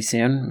Tim pretty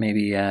soon.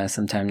 Maybe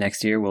sometime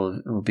next year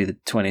will be the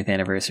 20th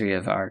anniversary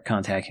of our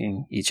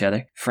contacting each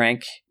other.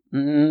 Frank,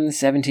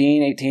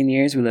 17, 18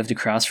 years. We lived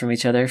across from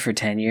each other for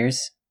 10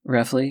 years,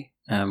 roughly.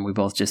 We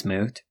both just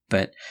moved.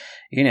 But,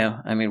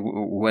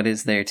 what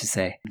is there to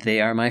say?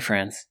 They are my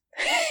friends.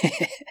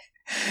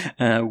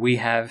 We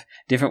have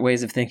different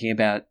ways of thinking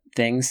about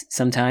things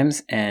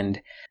sometimes,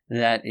 and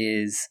that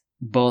is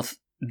both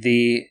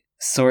the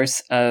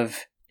source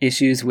of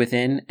issues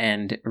within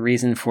and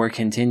reason for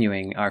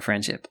continuing our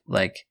friendship.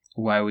 Like,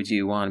 why would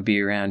you want to be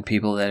around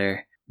people that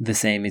are the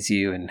same as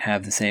you and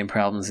have the same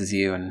problems as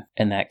you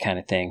and that kind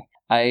of thing?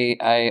 I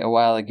a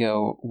while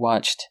ago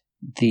watched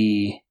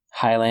the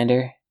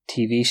Highlander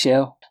TV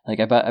show. Like,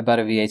 I bought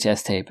a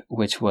VHS tape,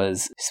 which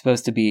was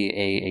supposed to be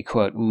a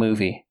quote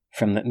movie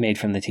made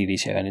from the TV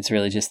show, and it's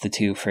really just the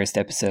two first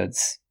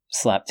episodes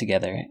slapped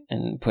together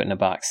and put in a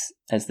box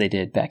as they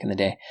did back in the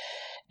day.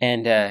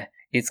 And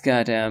it's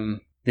got the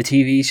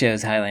TV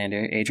show's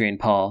Highlander, Adrian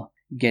Paul,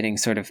 getting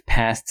sort of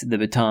passed the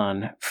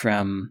baton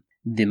from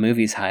the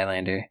movie's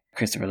Highlander,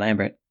 Christopher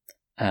Lambert,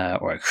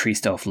 or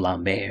Christophe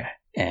Lambert.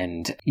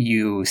 And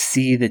you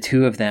see the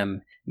two of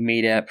them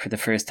meet up for the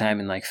first time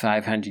in like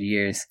 500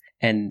 years,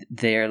 and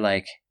they're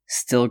like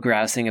still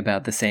grousing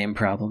about the same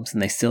problems,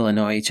 and they still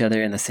annoy each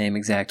other in the same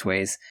exact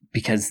ways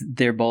because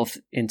they're both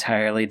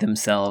entirely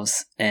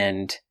themselves,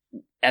 and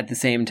at the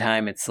same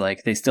time, it's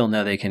like they still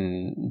know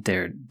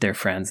they're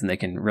friends and they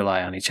can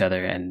rely on each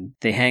other, and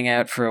they hang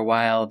out for a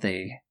while.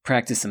 They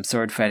practice some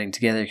sword fighting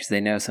together because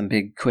they know some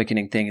big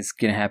quickening thing is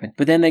going to happen.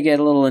 But then they get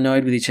a little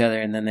annoyed with each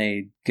other, and then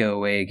they go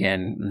away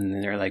again,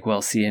 and they're like,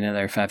 well, see you in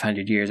another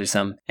 500 years or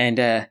something. And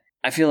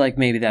I feel like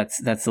maybe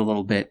that's a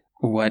little bit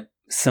what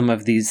some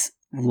of these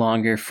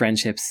longer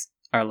friendships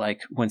are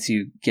like once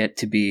you get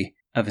to be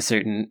of a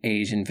certain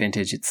age and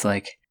vintage. It's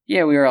like,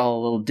 yeah, we were all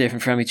a little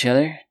different from each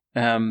other.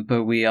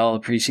 But we all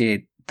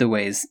appreciate the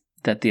ways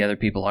that the other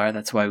people are.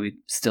 That's why we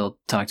still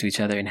talk to each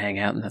other and hang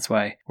out, and that's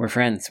why we're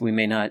friends. We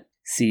may not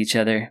see each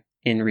other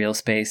in real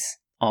space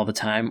all the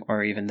time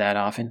or even that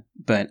often,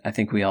 but I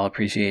think we all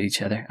appreciate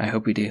each other. I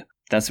hope we do.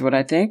 That's what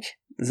I think.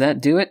 Does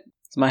that do it?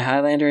 It's my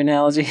Highlander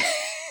analogy.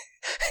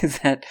 Is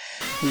that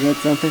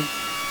something?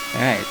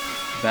 All right.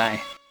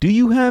 Bye. Do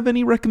you have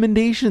any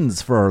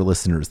recommendations for our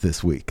listeners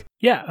this week?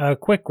 Yeah, a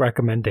quick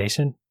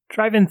recommendation.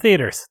 Drive-in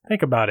theaters.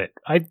 Think about it.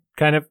 I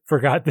kind of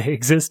forgot they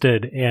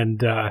existed,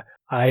 and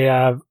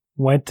I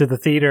went to the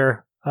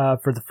theater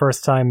for the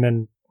first time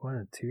in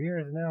 2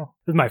 years now.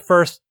 This is my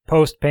first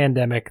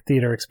post-pandemic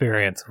theater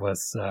experience.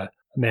 Was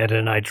Amanda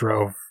and I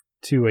drove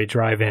to a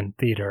drive-in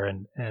theater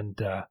and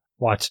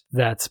watched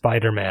that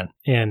Spider-Man,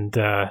 and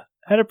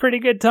had a pretty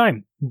good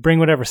time. Bring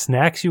whatever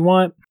snacks you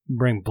want.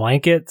 Bring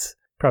blankets.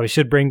 Probably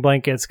should bring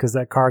blankets because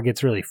that car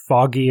gets really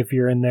foggy if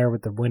you're in there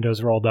with the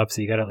windows rolled up,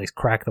 so you got to at least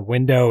crack the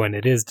window, and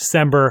it is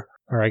December,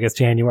 or I guess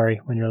January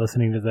when you're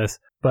listening to this.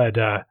 But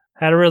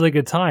had a really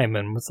good time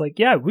and was like,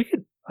 yeah,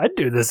 I'd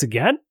do this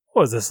again.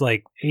 What was this,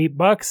 like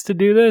 $8 to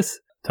do this?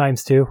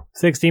 Times 2,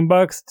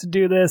 $16 to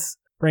do this.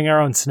 Bring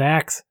our own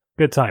snacks.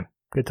 Good time.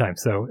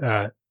 So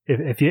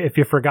if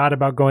you forgot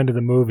about going to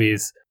the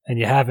movies and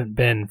you haven't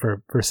been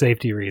for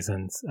safety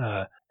reasons,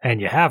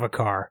 and you have a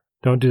car,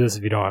 don't do this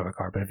if you don't have a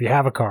car. But if you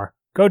have a car,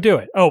 go do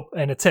it. Oh,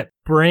 and a tip: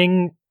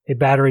 bring a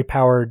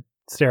battery-powered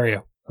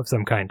stereo of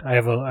some kind. I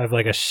have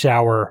like a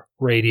shower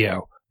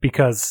radio,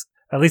 because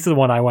at least the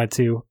one I went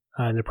to,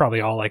 and they're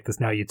probably all like this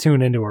now. You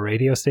tune into a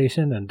radio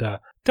station, and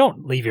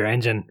don't leave your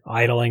engine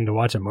idling to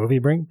watch a movie.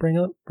 Bring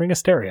a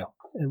stereo.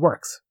 It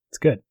works. It's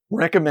good.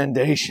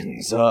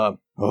 Recommendations.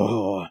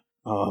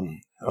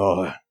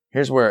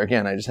 Here's where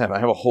again I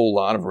have a whole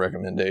lot of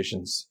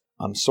recommendations.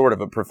 I'm sort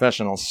of a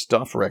professional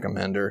stuff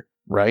recommender,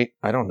 right?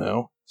 I don't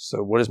know.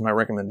 So what is my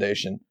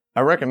recommendation?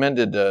 I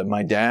recommended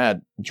my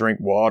dad drink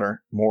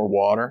more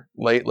water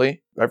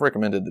lately. I've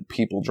recommended that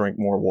people drink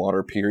more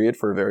water, period,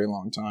 for a very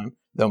long time.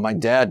 Though my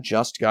dad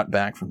just got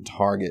back from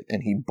Target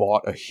and he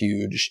bought a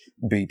huge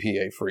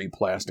BPA-free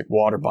plastic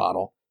water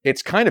bottle.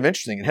 It's kind of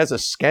interesting. It has a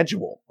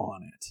schedule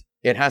on it.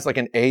 It has like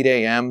an 8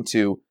 a.m.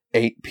 to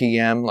 8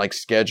 p.m. like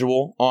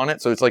schedule on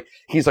it. So it's like,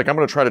 he's like, I'm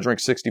going to try to drink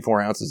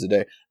 64 ounces a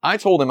day. I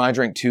told him I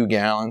drink 2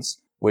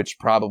 gallons. which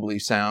probably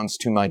sounds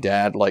to my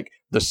dad like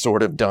the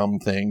sort of dumb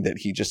thing that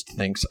he just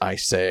thinks I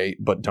say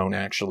but don't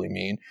actually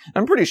mean.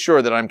 I'm pretty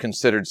sure that I'm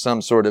considered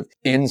some sort of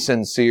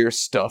insincere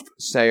stuff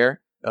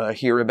sayer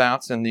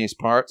hereabouts in these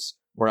parts,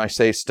 where I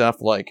say stuff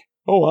like,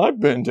 "Oh, I've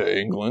been to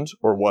England,"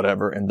 or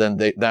whatever, and then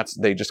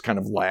they just kind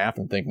of laugh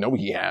and think, "No,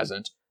 he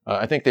hasn't."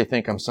 I think they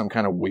think I'm some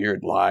kind of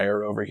weird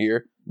liar over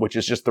here, which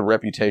is just the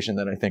reputation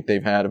that I think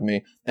they've had of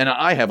me. And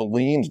I have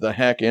leaned the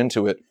heck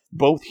into it,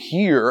 both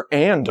here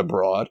and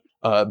abroad,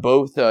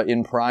 both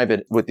in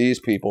private with these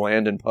people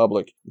and in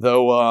public.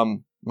 Though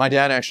my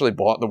dad actually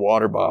bought the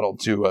water bottle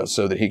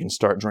so that he can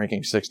start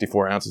drinking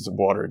 64 ounces of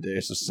water a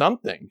day, so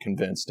something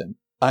convinced him.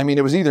 I mean,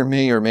 it was either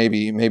me or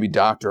maybe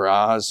Dr.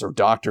 Oz or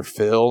Dr.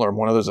 Phil or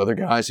one of those other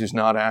guys who's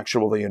not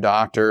actually a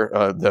doctor,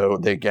 though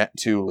they get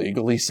to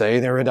legally say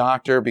they're a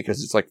doctor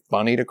because it's like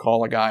funny to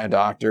call a guy a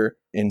doctor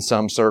in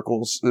some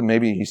circles.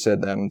 Maybe he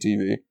said that on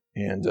TV.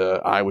 And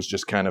I was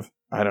just kind of,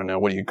 I don't know,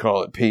 what do you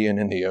call it, peeing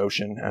in the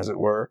ocean, as it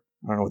were.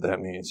 I don't know what that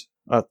means.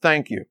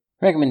 Thank you.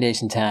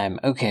 Recommendation time.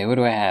 Okay, what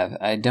do I have?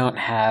 I don't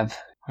have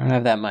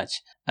that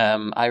much.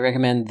 I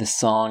recommend the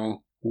song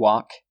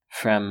Walk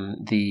from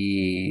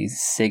the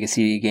Sega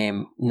CD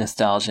game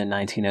Nostalgia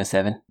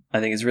 1907. I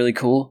think it's really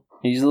cool.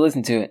 You just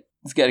listen to it.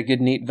 It's got a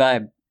good, neat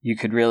vibe. You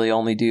could really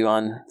only do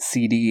on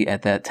CD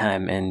at that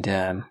time, and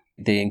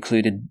they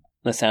included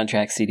the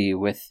soundtrack CD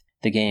with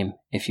the game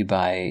if you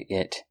buy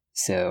it.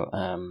 So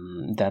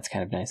that's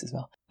kind of nice as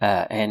well.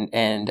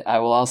 And I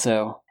will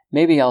also,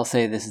 maybe I'll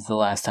say this is the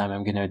last time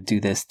I'm going to do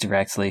this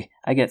directly.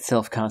 I get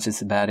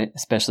self-conscious about it,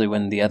 especially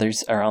when the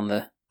others are on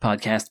the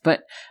podcast,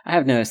 but I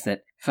have noticed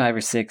that 5,000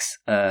 or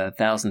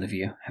 6,000 of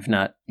you have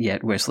not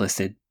yet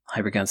wishlisted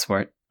Hypergun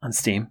Sport on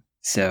Steam.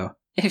 So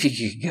if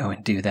you could go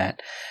and do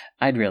that,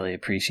 I'd really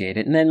appreciate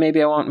it. And then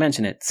maybe I won't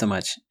mention it so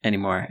much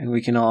anymore, and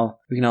we can all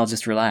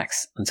just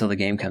relax until the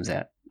game comes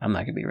out. I'm not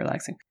going to be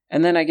relaxing.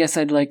 And then I guess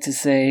I'd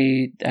just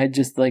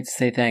like to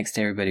say thanks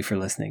to everybody for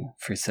listening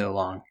for so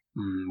long.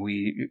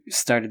 We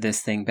started this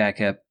thing back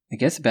up, I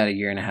guess, about a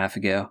year and a half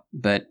ago,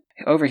 but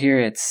over here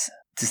it's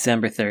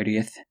December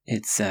 30th.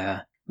 It's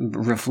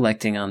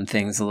reflecting on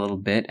things a little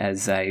bit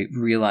as I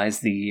realize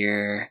the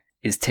year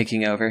is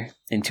ticking over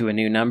into a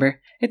new number.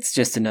 It's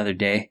just another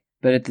day,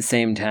 but at the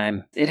same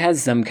time, it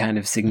has some kind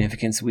of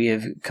significance. We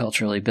have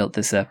culturally built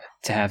this up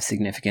to have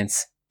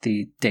significance,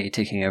 the day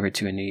ticking over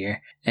to a new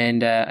year.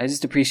 And I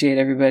just appreciate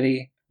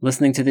everybody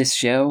listening to this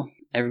show,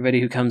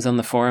 everybody who comes on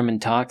the forum and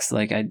talks.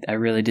 Like, I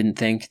really didn't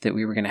think that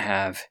we were going to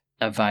have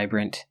a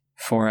vibrant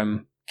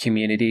forum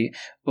community.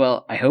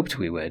 Well, I hoped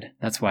we would.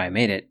 That's why I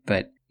made it,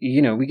 but you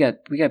know, we got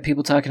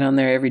people talking on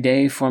there every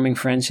day, forming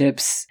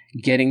friendships,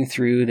 getting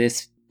through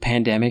this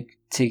pandemic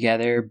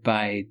together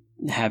by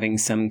having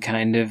some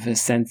kind of a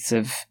sense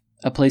of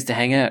a place to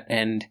hang out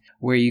and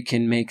where you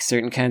can make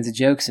certain kinds of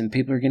jokes and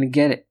people are going to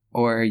get it.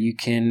 Or you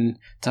can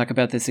talk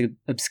about this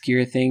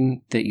obscure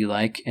thing that you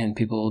like and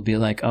people will be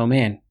like, oh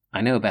man, I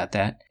know about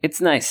that.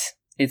 It's nice.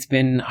 It's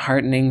been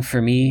heartening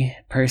for me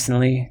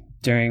personally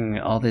during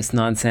all this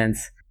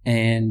nonsense.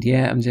 And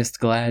yeah, I'm just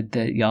glad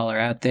that y'all are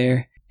out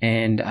there.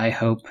 And I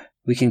hope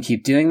we can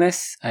keep doing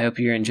this. I hope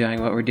you're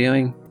enjoying what we're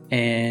doing.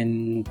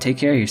 And take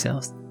care of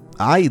yourselves.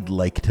 I'd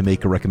like to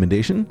make a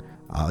recommendation.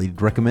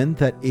 I'd recommend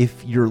that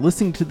if you're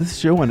listening to this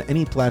show on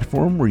any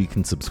platform where you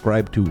can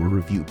subscribe to or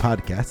review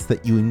podcasts,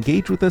 that you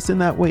engage with us in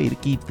that way to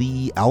keep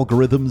the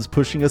algorithms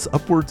pushing us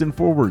upwards and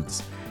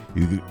forwards.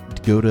 You could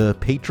go to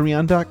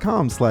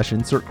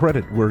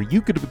patreon.com/insertcredit, where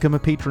you could become a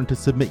patron to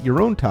submit your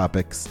own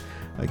topics,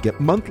 get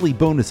monthly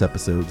bonus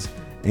episodes,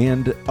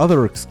 and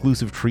other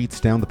exclusive treats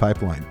down the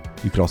pipeline.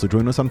 You could also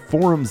join us on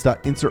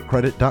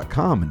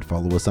forums.insertcredit.com and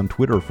follow us on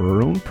Twitter for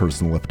our own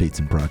personal updates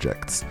and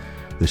projects.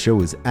 The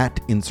show is at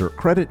Insert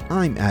Credit.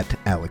 I'm at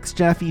Alex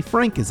Jaffe.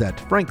 Frank is at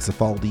Frank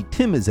Cifaldi.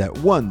 Tim is at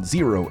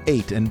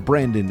 108. And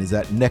Brandon is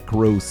at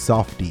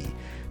NecroSofty.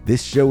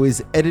 This show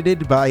is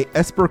edited by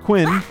Esper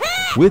Quinn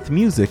with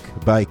music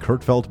by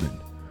Kurt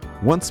Feldman.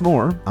 Once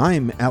more,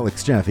 I'm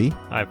Alex Jaffe.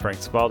 I'm Frank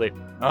Spaldi.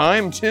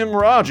 I'm Tim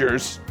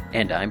Rogers.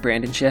 And I'm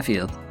Brandon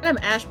Sheffield. I'm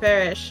Ash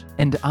Barish.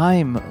 And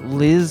I'm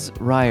Liz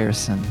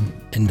Ryerson.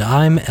 And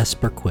I'm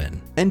Esper Quinn.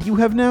 And you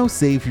have now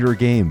saved your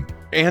game.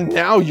 And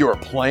now you're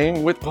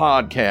playing with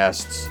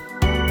podcasts.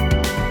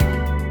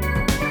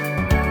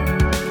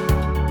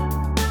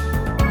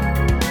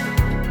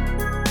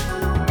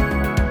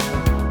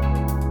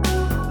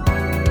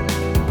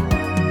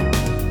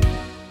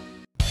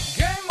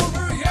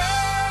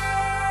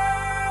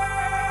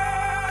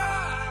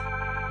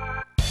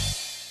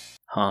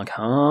 Honk,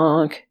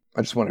 honk.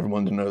 I just want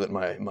everyone to know that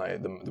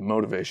the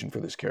motivation for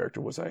this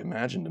character was I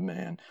imagined a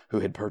man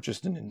who had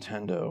purchased a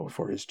Nintendo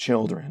for his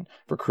children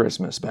for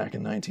Christmas back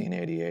in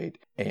 1988,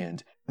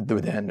 and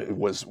then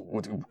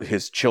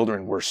his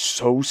children were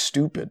so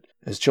stupid.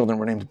 His children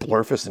were named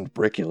Blurfus and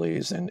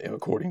Brickules, and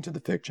according to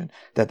the fiction,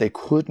 that they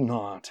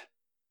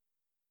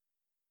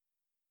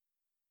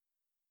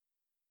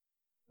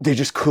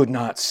just could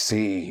not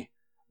see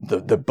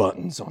the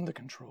buttons on the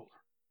controller.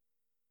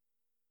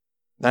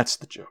 That's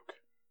the joke.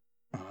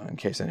 in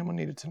case anyone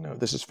needed to know.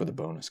 This is for the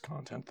bonus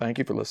content. Thank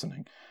you for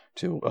listening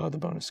to the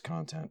bonus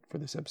content for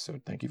this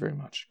episode. Thank you very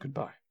much.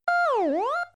 Goodbye.